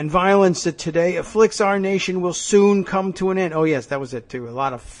crime and violence that today afflicts our nation will soon come to an end. Oh, yes, that was it, too. A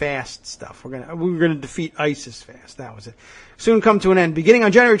lot of fast stuff. We're gonna defeat ISIS fast. That was it. Soon come to an end. Beginning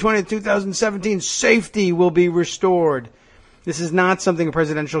on January 20th, 2017, safety will be restored. This is not something a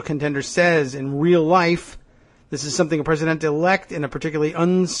presidential contender says in real life. This is something a president-elect in a particularly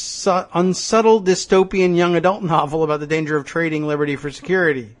unsubtle dystopian young adult novel about the danger of trading liberty for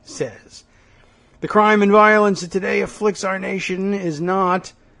security says. The crime and violence that today afflicts our nation is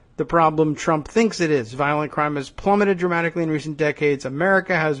not the problem Trump thinks it is. Violent crime has plummeted dramatically in recent decades.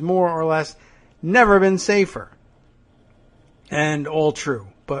 America has more or less never been safer. And all true.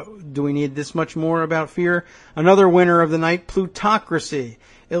 But do we need this much more about fear? Another winner of the night, Plutocracy,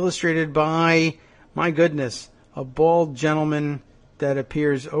 illustrated by, my goodness, a bald gentleman that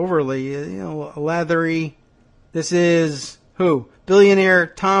appears overly, leathery. This is who? Billionaire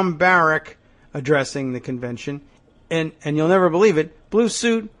Tom Barrack addressing the convention. And you'll never believe it, blue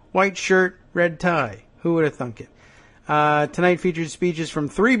suit, white shirt, red tie. Who would have thunk it? Tonight featured speeches from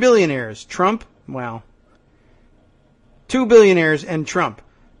 3 billionaires. Trump, 2 billionaires and Trump.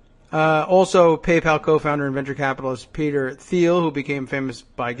 Also, PayPal co-founder and venture capitalist Peter Thiel, who became famous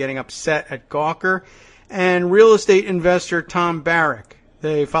by getting upset at Gawker, and real estate investor Tom Barrack.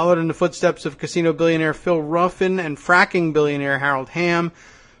 They followed in the footsteps of casino billionaire Phil Ruffin and fracking billionaire Harold Hamm,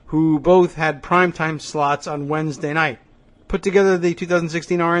 who both had primetime slots on Wednesday night. Put together, the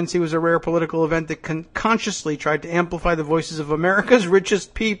 2016 RNC was a rare political event that consciously tried to amplify the voices of America's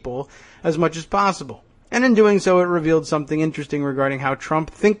richest people as much as possible. And in doing so, it revealed something interesting regarding how Trump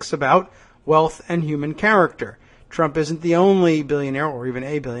thinks about wealth and human character. Trump isn't the only billionaire, or even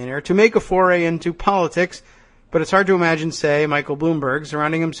a billionaire, to make a foray into politics, but it's hard to imagine, say, Michael Bloomberg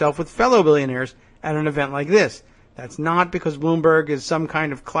surrounding himself with fellow billionaires at an event like this. That's not because Bloomberg is some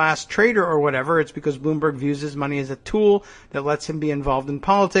kind of class traitor or whatever. It's because Bloomberg views his money as a tool that lets him be involved in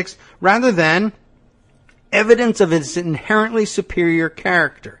politics rather than evidence of his inherently superior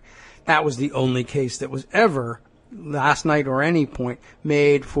character. That was the only case that was ever, last night or any point,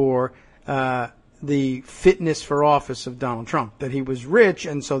 made for the fitness for office of Donald Trump. That he was rich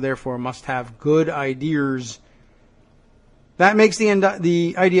and so therefore must have good ideas. That makes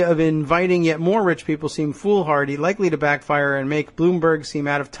the idea of inviting yet more rich people seem foolhardy, likely to backfire and make Bloomberg seem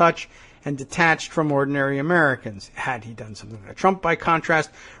out of touch and detached from ordinary Americans. Had he done something like that. Trump, by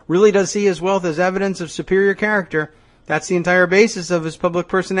contrast, really does see his wealth as evidence of superior character. That's the entire basis of his public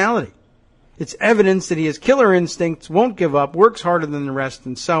personality. It's evidence that he has killer instincts, won't give up, works harder than the rest,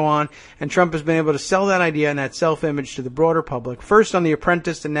 and so on. And Trump has been able to sell that idea and that self-image to the broader public, first on The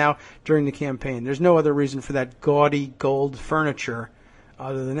Apprentice and now during the campaign. There's no other reason for that gaudy gold furniture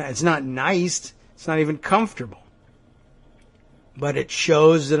other than that. It's not nice. It's not even comfortable. But it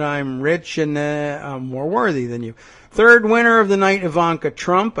shows that I'm rich and I'm more worthy than you. Third winner of the night, Ivanka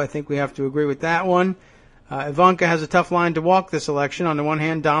Trump. I think we have to agree with that one. Ivanka has a tough line to walk this election. On the one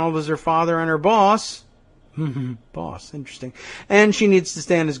hand, Donald is her father and her boss. Boss, interesting. And she needs to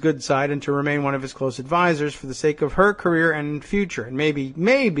stay on his good side and to remain one of his close advisors for the sake of her career and future. And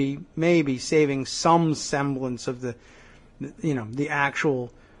maybe saving some semblance of the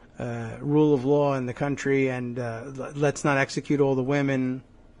actual rule of law in the country and let's not execute all the women,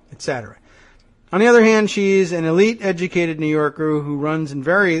 etc. On the other hand, she's an elite, educated New Yorker who runs in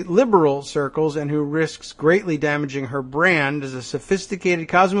very liberal circles and who risks greatly damaging her brand as a sophisticated,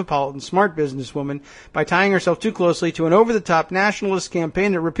 cosmopolitan, smart businesswoman by tying herself too closely to an over-the-top nationalist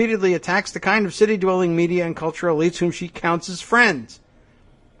campaign that repeatedly attacks the kind of city-dwelling media and cultural elites whom she counts as friends.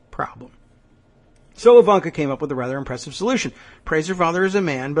 Problem. So Ivanka came up with a rather impressive solution. Praise her father as a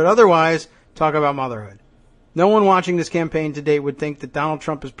man, but otherwise talk about motherhood. No one watching this campaign to date would think that Donald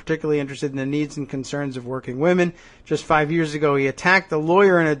Trump is particularly interested in the needs and concerns of working women. Just 5 years ago, he attacked a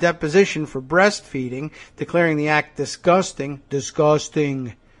lawyer in a deposition for breastfeeding, declaring the act disgusting.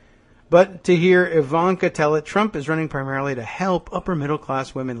 Disgusting. But to hear Ivanka tell it, Trump is running primarily to help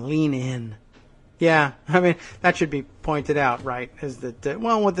upper-middle-class women lean in. Yeah, I mean, that should be pointed out, right? Is that,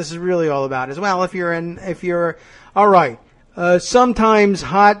 what this is really all about is, all right. Sometimes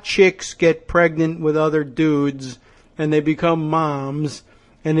hot chicks get pregnant with other dudes and they become moms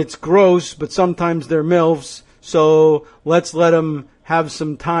and it's gross, but sometimes they're MILFs. So let's let them have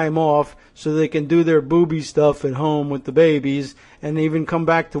some time off so they can do their booby stuff at home with the babies and even come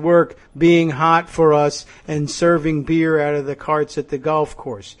back to work being hot for us and serving beer out of the carts at the golf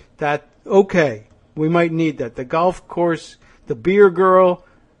course. Okay, we might need that. The golf course, the beer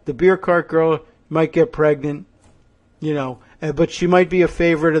cart girl might get pregnant. But she might be a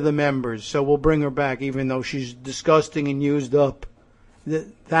favorite of the members, so we'll bring her back even though she's disgusting and used up.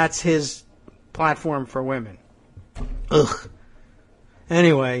 That's his platform for women. Ugh.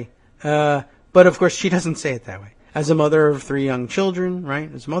 Anyway, but of course she doesn't say it that way. As a mother of 3 young children,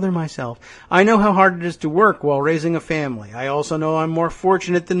 right? As a mother myself, I know how hard it is to work while raising a family. I also know I'm more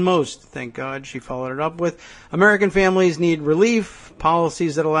fortunate than most. Thank God, she followed it up with, American families need relief.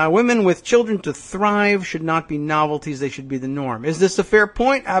 Policies that allow women with children to thrive should not be novelties. They should be the norm. Is this a fair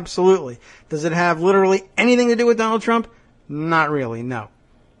point? Absolutely. Does it have literally anything to do with Donald Trump? Not really, no.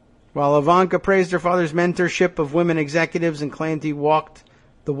 While Ivanka praised her father's mentorship of women executives and claimed he walked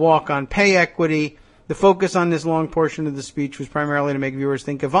the walk on pay equity, the focus on this long portion of the speech was primarily to make viewers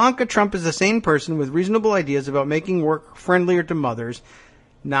think Ivanka Trump is a sane person with reasonable ideas about making work friendlier to mothers,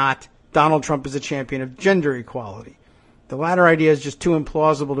 not Donald Trump is a champion of gender equality. The latter idea is just too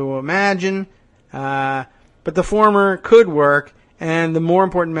implausible to imagine, but the former could work, and the more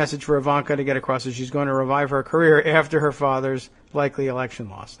important message for Ivanka to get across is she's going to revive her career after her father's likely election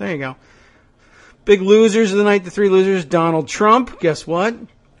loss. There you go. Big losers of the night, the 3 losers. Donald Trump, guess what?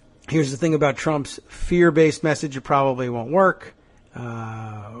 Here's the thing about Trump's fear-based message. It probably won't work. We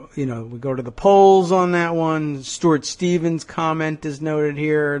go to the polls on that one. Stuart Stevens' comment is noted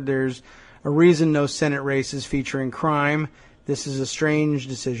here. There's a reason no Senate races featuring crime. This is a strange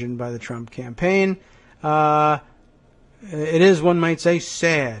decision by the Trump campaign. It is, one might say,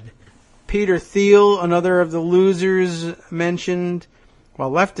 sad. Peter Thiel, another of the losers mentioned.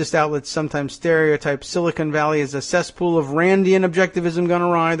 While leftist outlets sometimes stereotype Silicon Valley as a cesspool of Randian objectivism gone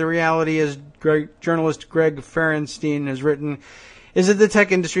awry, the reality, as journalist Greg Ferenstein has written, is that the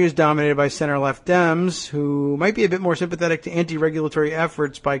tech industry is dominated by center-left Dems who might be a bit more sympathetic to anti-regulatory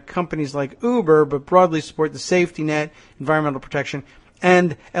efforts by companies like Uber, but broadly support the safety net, environmental protection,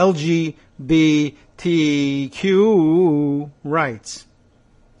 and LGBTQ rights.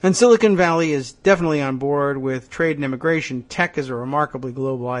 And Silicon Valley is definitely on board with trade and immigration. Tech is a remarkably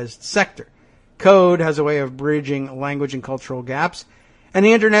globalized sector. Code has a way of bridging language and cultural gaps, and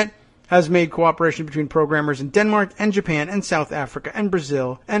the internet has made cooperation between programmers in Denmark and Japan and South Africa and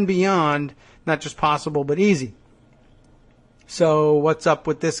Brazil and beyond not just possible but easy. So what's up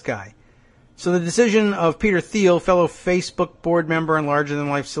with this guy? So the decision of Peter Thiel, fellow Facebook board member and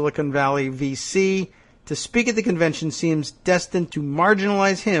larger-than-life Silicon Valley VC, to speak at the convention seems destined to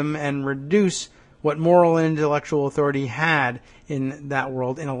marginalize him and reduce what moral and intellectual authority had in that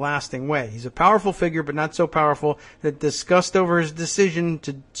world in a lasting way. He's a powerful figure, but not so powerful that disgust over his decision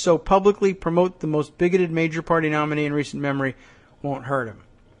to so publicly promote the most bigoted major party nominee in recent memory won't hurt him.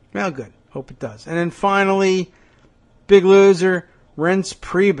 Well, good. Hope it does. And then finally, big loser, Reince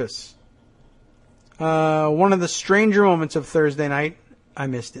Priebus. One of the stranger moments of Thursday night, I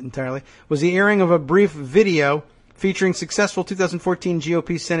missed it entirely, was the airing of a brief video featuring successful 2014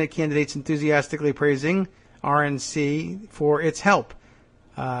 GOP Senate candidates enthusiastically praising RNC for its help.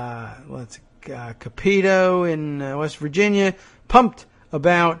 Capito in West Virginia, pumped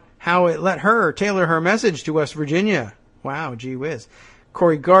about how it let her tailor her message to West Virginia. Wow, gee whiz.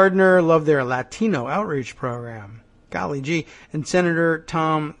 Cory Gardner loved their Latino outreach program. Golly gee. And Senator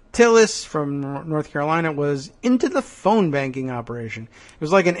Tom Tillis from North Carolina was into the phone banking operation. It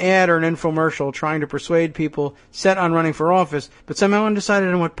was like an ad or an infomercial trying to persuade people set on running for office, but somehow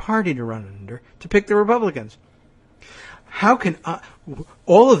undecided on what party to run under, to pick the Republicans. How can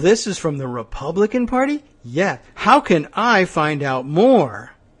all of this is from the Republican Party? Yeah. How can I find out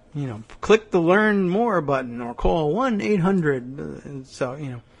more? Click the learn more button or call 1-800. So,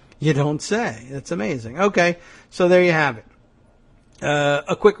 you don't say. It's amazing. Okay. So there you have it.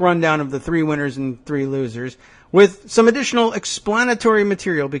 A quick rundown of the 3 winners and 3 losers with some additional explanatory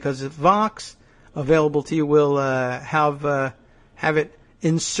material because Vox available to you will have it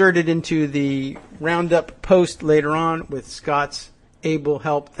inserted into the roundup post later on with Scott's able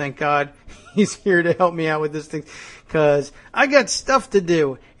help. Thank God he's here to help me out with this thing because I got stuff to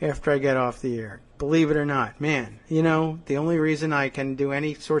do after I get off the air. Believe it or not, man, the only reason I can do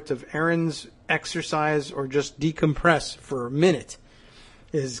any sorts of errands, exercise, or just decompress for a minute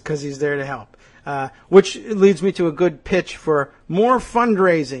is because he's there to help. Which leads me to a good pitch for more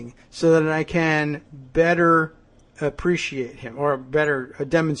fundraising so that I can better appreciate him or better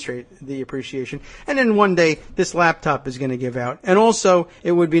demonstrate the appreciation. And then one day this laptop is going to give out. And also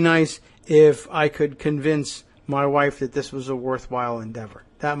it would be nice if I could convince my wife that this was a worthwhile endeavor.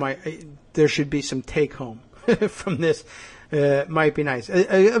 There should be some take home from this. Might be nice.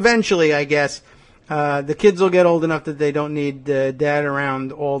 Eventually, I guess, the kids will get old enough that they don't need dad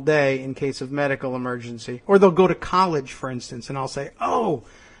around all day in case of medical emergency. Or they'll go to college, for instance, and I'll say, oh,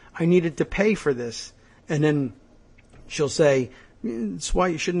 I needed to pay for this. And then she'll say, that's why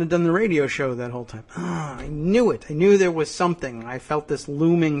you shouldn't have done the radio show that whole time. I knew it. I knew there was something. I felt this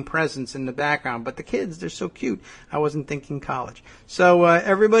looming presence in the background. But the kids, they're so cute. I wasn't thinking college. So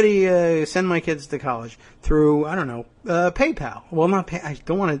everybody send my kids to college through, PayPal. Well, not pay. I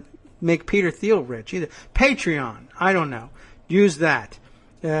don't want to make Peter Thiel rich either. Patreon. I don't know. Use that.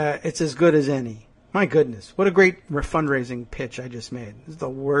 It's as good as any. My goodness. What a great fundraising pitch I just made. This is the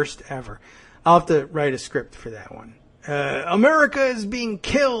worst ever. I'll have to write a script for that one. America is being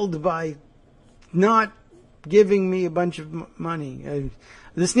killed by not giving me a bunch of money.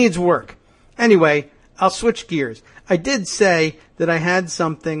 This needs work. Anyway, I'll switch gears. I did say that I had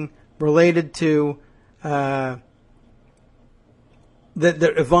something related to that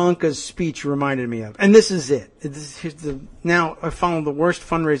Ivanka's speech reminded me of. And this is it. Now I followed the worst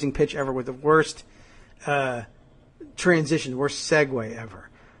fundraising pitch ever with the worst transition, the worst segue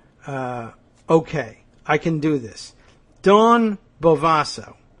ever. Okay, I can do this. Don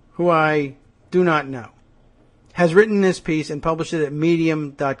Bovasso, who I do not know, has written this piece and published it at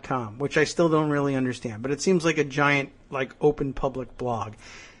medium.com, which I still don't really understand, but it seems like a giant, open public blog.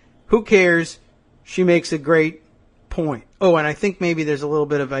 Who cares? She makes a great point. Oh, and I think maybe there's a little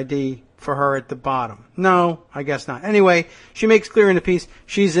bit of ID for her at the bottom. No, I guess not. Anyway, she makes clear in the piece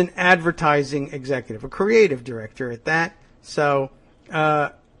she's an advertising executive, a creative director at that. So,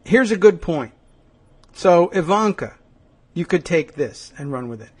 here's a good point. So, Ivanka, you could take this and run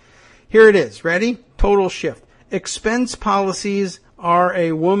with it. Here it is. Ready? Total shift. Expense policies are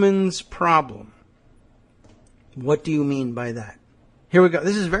a woman's problem. What do you mean by that? Here we go.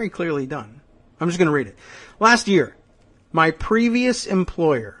 This is very clearly done. I'm just going to read it. Last year, my previous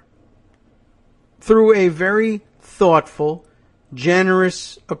employer threw a very thoughtful,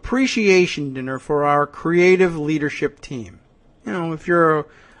 generous appreciation dinner for our creative leadership team. You know, if you're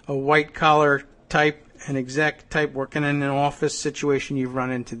a white-collar type, an exec type working in an office situation, you've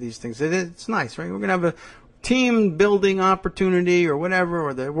run into these things. It's nice, right? We're going to have a team building opportunity or whatever,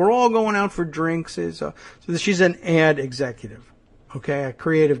 or we're all going out for drinks. So she's an ad executive, okay, a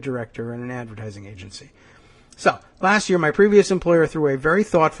creative director in an advertising agency. So last year, my previous employer threw a very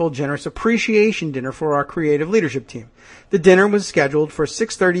thoughtful, generous appreciation dinner for our creative leadership team. The dinner was scheduled for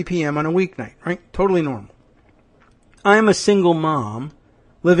 6:30 p.m. on a weeknight, right? Totally normal. I'm a single mom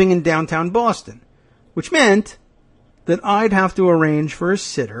living in downtown Boston, which meant that I'd have to arrange for a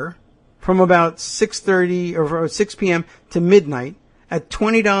sitter from about 6:30 or 6 p.m. to midnight at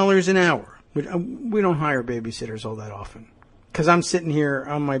 $20 an hour. We don't hire babysitters all that often because I'm sitting here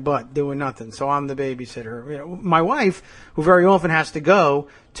on my butt doing nothing, so I'm the babysitter. You know, my wife, who very often has to go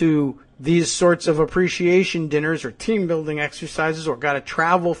to these sorts of appreciation dinners or team building exercises or got to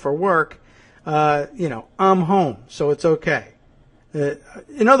travel for work, I'm home, so it's okay.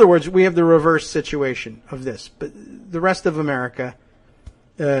 In other words, we have the reverse situation of this, but the rest of America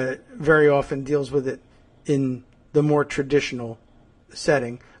very often deals with it in the more traditional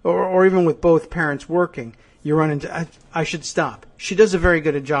setting, or even with both parents working. You run into, I should stop. She does a very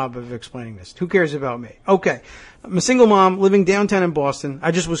good job of explaining this. Who cares about me? Okay. I'm a single mom living downtown in Boston.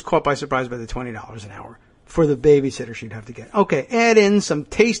 I just was caught by surprise by the $20 an hour for the babysitter she'd have to get. Okay. Add in some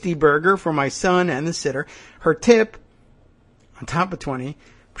tasty burger for my son and the sitter. Her tip on top of 20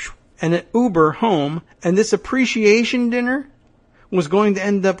 and an Uber home. And this appreciation dinner was going to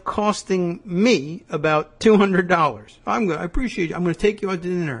end up costing me about $200. I appreciate you. I'm going to take you out to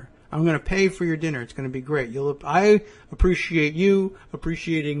dinner. I'm going to pay for your dinner. It's going to be great. I appreciate you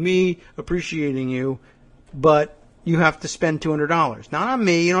appreciating me, appreciating you, but you have to spend $200. Not on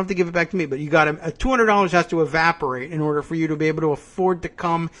me. You don't have to give it back to me, but $200 has to evaporate in order for you to be able to afford to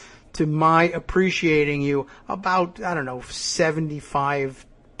come to my appreciating you about, $75,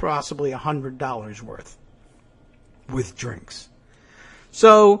 possibly $100 worth with drinks.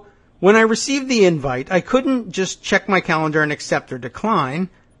 So when I received the invite, I couldn't just check my calendar and accept or decline.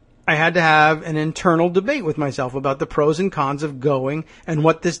 I had to have an internal debate with myself about the pros and cons of going and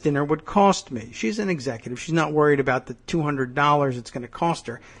what this dinner would cost me. She's an executive. She's not worried about the $200 it's going to cost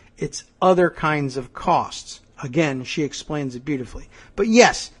her. It's other kinds of costs. Again, she explains it beautifully. But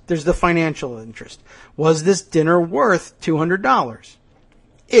yes, there's the financial interest. Was this dinner worth $200?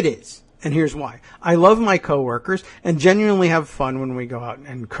 It is. And here's why. I love my coworkers and genuinely have fun when we go out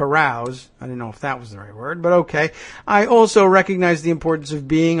and carouse. I don't know if that was the right word, but okay. I also recognize the importance of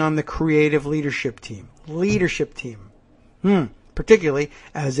being on the creative leadership team. Particularly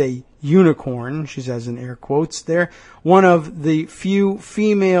as a unicorn, she says in air quotes there, one of the few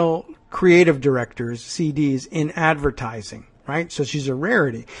female creative directors, CDs, in advertising. Right? So she's a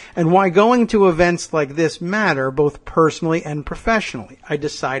rarity. And why going to events like this matter, both personally and professionally, I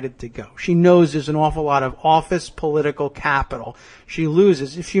decided to go. She knows there's an awful lot of office political capital she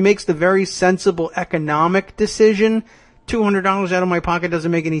loses. If she makes the very sensible economic decision, $200 out of my pocket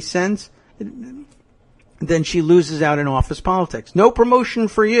doesn't make any sense, then she loses out in office politics. No promotion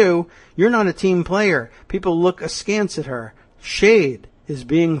for you. You're not a team player. People look askance at her. Shade is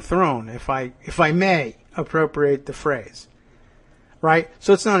being thrown, if I may appropriate the phrase. Right?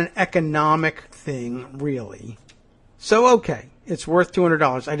 So it's not an economic thing, really. So, okay, it's worth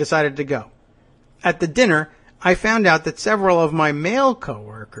 $200. I decided to go. At the dinner, I found out that several of my male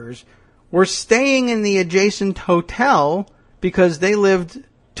coworkers were staying in the adjacent hotel because they lived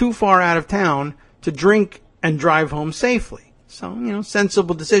too far out of town to drink and drive home safely. So,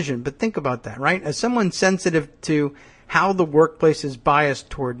 sensible decision. But think about that, right? As someone sensitive to how the workplace is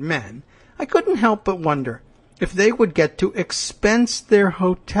biased toward men, I couldn't help but wonder if they would get to expense their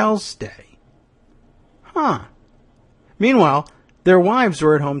hotel stay. Meanwhile, their wives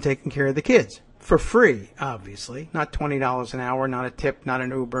were at home taking care of the kids. For free, obviously. Not $20 an hour, not a tip, not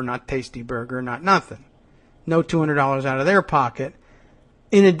an Uber, not Tasty Burger, not nothing. No $200 out of their pocket.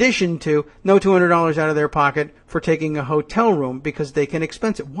 In addition to no $200 out of their pocket for taking a hotel room because they can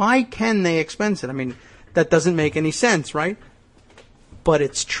expense it. Why can they expense it? I mean, that doesn't make any sense, right? But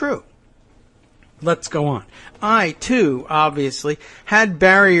it's true. Let's go on. I, too, obviously, had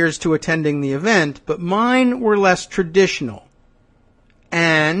barriers to attending the event, but mine were less traditional.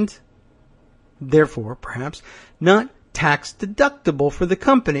 And, therefore, perhaps, not tax deductible for the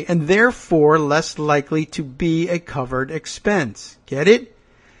company, and therefore less likely to be a covered expense. Get it?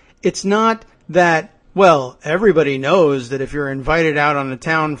 It's not that Well, everybody knows that if you're invited out on the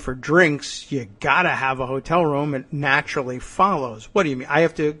town for drinks, you gotta have a hotel room. It naturally follows. What do you mean?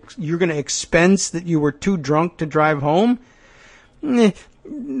 You're gonna expense that you were too drunk to drive home?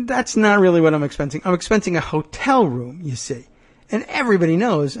 That's not really what I'm expensing. I'm expensing a hotel room, you see. And everybody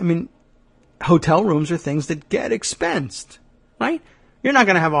knows, hotel rooms are things that get expensed, right? You're not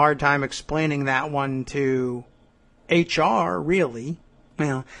gonna have a hard time explaining that one to HR, really.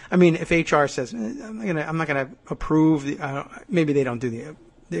 Well, if HR says I'm not gonna approve maybe they don't do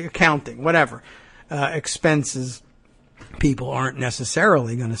the accounting, whatever, expenses, people aren't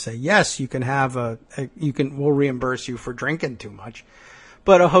necessarily going to say yes. You can have we'll reimburse you for drinking too much,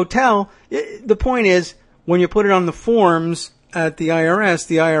 but a hotel. The point is, when you put it on the forms at the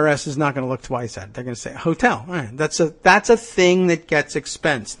IRS is not going to look twice at it. They're going to say hotel. That's a thing that gets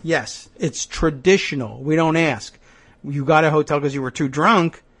expensed. Yes, it's traditional. We don't ask. You got a hotel because you were too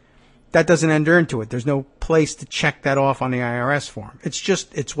drunk, that doesn't enter into it. There's no place to check that off on the IRS form.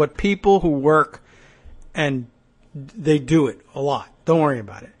 It's what people who work, and they do it a lot. Don't worry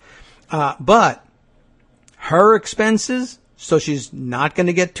about it. But her expenses, so she's not going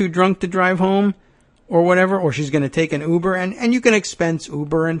to get too drunk to drive home or whatever, or she's going to take an Uber, and you can expense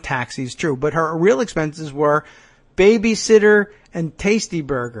Uber and taxis, true. But her real expenses were babysitter and Tasty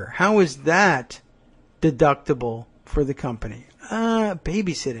Burger. How is that deductible for the company?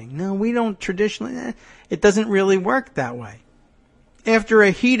 Babysitting. No, we don't traditionally. It doesn't really work that way. After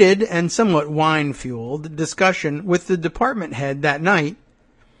a heated and somewhat wine-fueled discussion with the department head that night,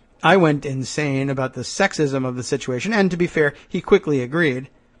 I went insane about the sexism of the situation, and to be fair, he quickly agreed.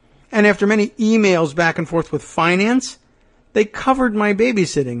 And after many emails back and forth with finance, they covered my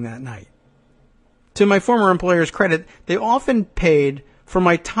babysitting that night. To my former employer's credit, they often paid for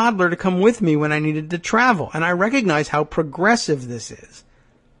my toddler to come with me when I needed to travel. And I recognize how progressive this is.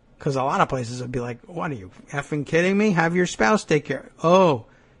 Because a lot of places would be like, what are you effing kidding me? Have your spouse take care. Oh,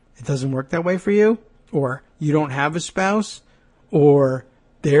 it doesn't work that way for you? Or you don't have a spouse? Or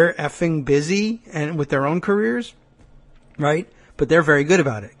they're effing busy and with their own careers? Right? But they're very good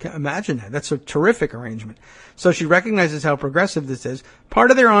about it. Imagine that. That's a terrific arrangement. So she recognizes how progressive this is.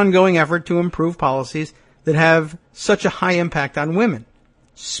 Part of their ongoing effort to improve policies that have such a high impact on women.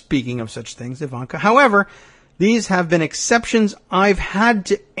 Speaking of such things, Ivanka. However, these have been exceptions I've had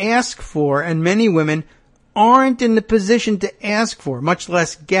to ask for, and many women aren't in the position to ask for, much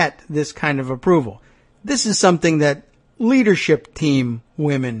less get this kind of approval. This is something that leadership team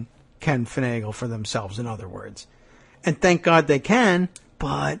women can finagle for themselves, in other words. And thank God they can,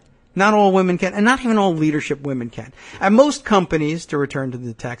 but not all women can, and not even all leadership women can. At most companies, to return to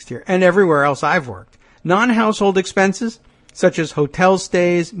the text here, and everywhere else I've worked, non-household expenses, such as hotel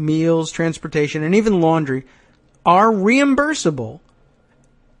stays, meals, transportation, and even laundry, are reimbursable.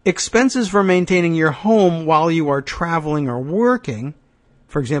 Expenses for maintaining your home while you are traveling or working,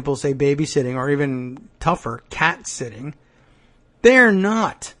 for example, say babysitting or even tougher, cat sitting, they're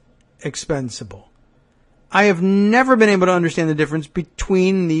not expensible. I have never been able to understand the difference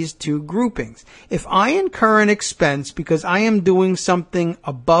between these two groupings. If I incur an expense because I am doing something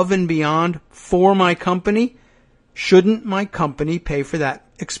above and beyond for my company, shouldn't my company pay for that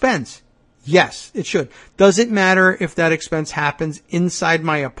expense? Yes, it should. Does it matter if that expense happens inside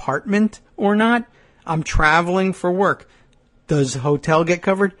my apartment or not? I'm traveling for work. Does hotel get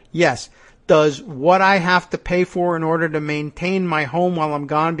covered? Yes. Does what I have to pay for in order to maintain my home while I'm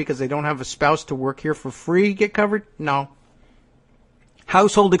gone because I don't have a spouse to work here for free get covered? No.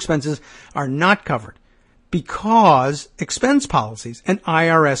 Household expenses are not covered because expense policies and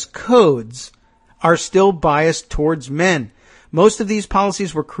IRS codes are still biased towards men. Most of these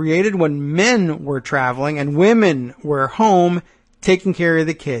policies were created when men were traveling and women were home taking care of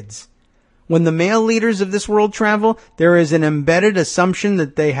the kids. When the male leaders of this world travel, there is an embedded assumption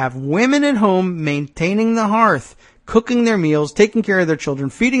that they have women at home maintaining the hearth, cooking their meals, taking care of their children,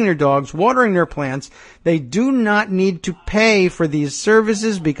 feeding their dogs, watering their plants. They do not need to pay for these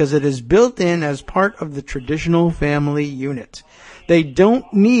services because it is built in as part of the traditional family unit. They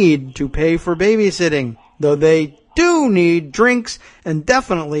don't need to pay for babysitting, though they do need drinks and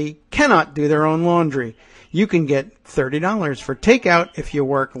definitely cannot do their own laundry. You can get $30 for takeout if you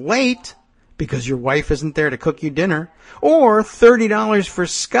work late because your wife isn't there to cook you dinner, or $30 for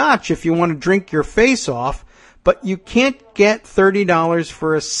scotch if you want to drink your face off, but you can't get $30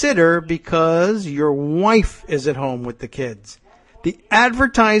 for a sitter because your wife is at home with the kids. The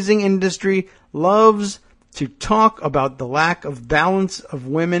advertising industry loves to talk about the lack of balance of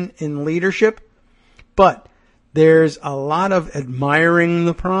women in leadership, but there's a lot of admiring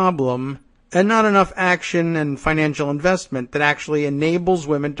the problem and not enough action and financial investment that actually enables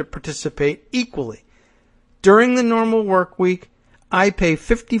women to participate equally. During the normal work week, I pay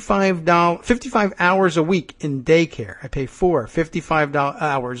 $55 hours a week in daycare. I pay for 55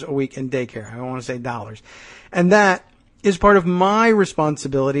 hours a week in daycare. I don't want to say dollars. And that is part of my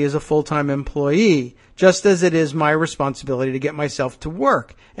responsibility as a full-time employee, just as it is my responsibility to get myself to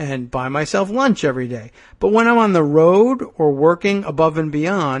work and buy myself lunch every day. But when I'm on the road or working above and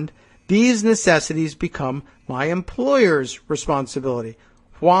beyond, these necessities become my employer's responsibility.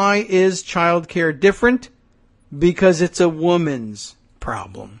 Why is childcare different? Because it's a woman's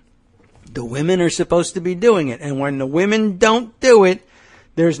problem. The women are supposed to be doing it. And when the women don't do it,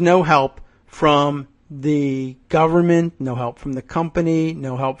 there's no help from the government, no help from the company,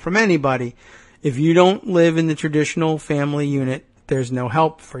 no help from anybody. If you don't live in the traditional family unit, there's no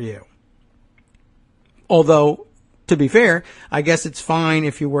help for you. Although, to be fair, I guess it's fine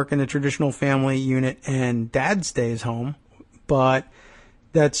if you work in the traditional family unit and dad stays home. But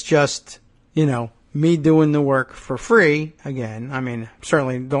that's just, me doing the work for free. Again, I mean,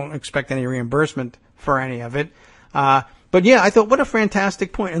 certainly don't expect any reimbursement for any of it. But yeah, I thought, what a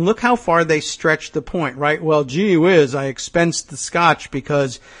fantastic point. And look how far they stretched the point, right? Well, gee whiz, I expensed the scotch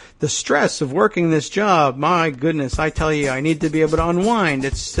because the stress of working this job, my goodness, I tell you, I need to be able to unwind.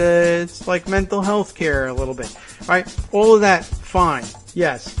 It's like mental health care a little bit, right? All of that, fine.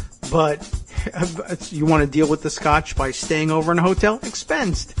 Yes. But you want to deal with the scotch by staying over in a hotel?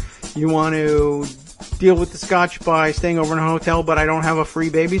 Expensed. You want to deal with the scotch by staying over in a hotel, but I don't have a free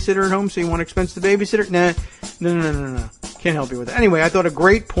babysitter at home, so you want to expense the babysitter? Nah. No. Can't help you with that. Anyway, I thought a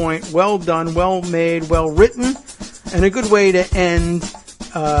great point. Well done, well made, well written, and a good way to end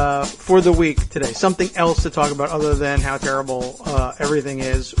for the week today. Something else to talk about other than how terrible everything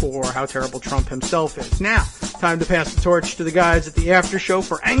is or how terrible Trump himself is. Now, time to pass the torch to the guys at the After Show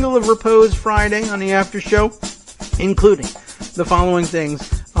for Angle of Repose Friday on the After Show, including the following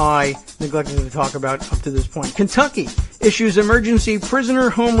things I neglected to talk about up to this point. Kentucky issues emergency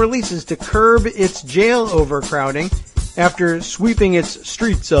prisoner home releases to curb its jail overcrowding after sweeping its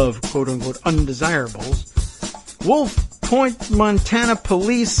streets of quote-unquote undesirables. Wolf Point, Montana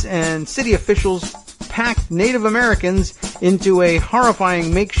police and city officials packed Native Americans into a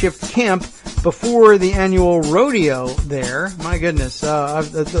horrifying makeshift camp before the annual rodeo there. My goodness,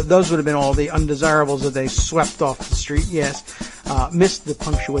 those would have been all the undesirables that they swept off the street, yes. Missed the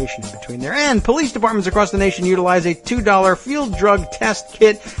punctuation in between there. And police departments across the nation utilize a $2 field drug test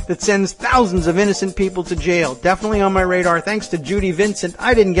kit that sends thousands of innocent people to jail. Definitely on my radar. Thanks to Judy Vincent.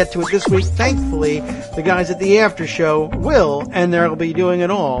 I didn't get to it this week. Thankfully, the guys at the After Show will, and they'll be doing it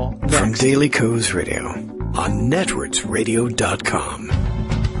all next. From Daily Kos Radio on netrootsradio.com.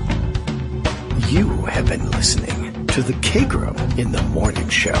 You have been listening to the Kagro in the Morning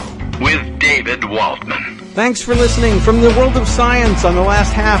Show with David Waldman. Thanks for listening. From the world of science, on the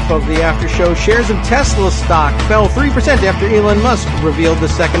last half of the After Show, shares of Tesla stock fell 3% after Elon Musk revealed the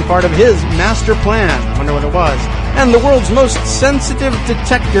second part of his master plan. I wonder what it was. And the world's most sensitive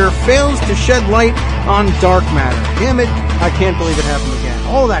detector fails to shed light on dark matter. Damn it, I can't believe it happened again.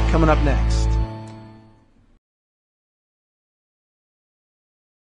 All that coming up next.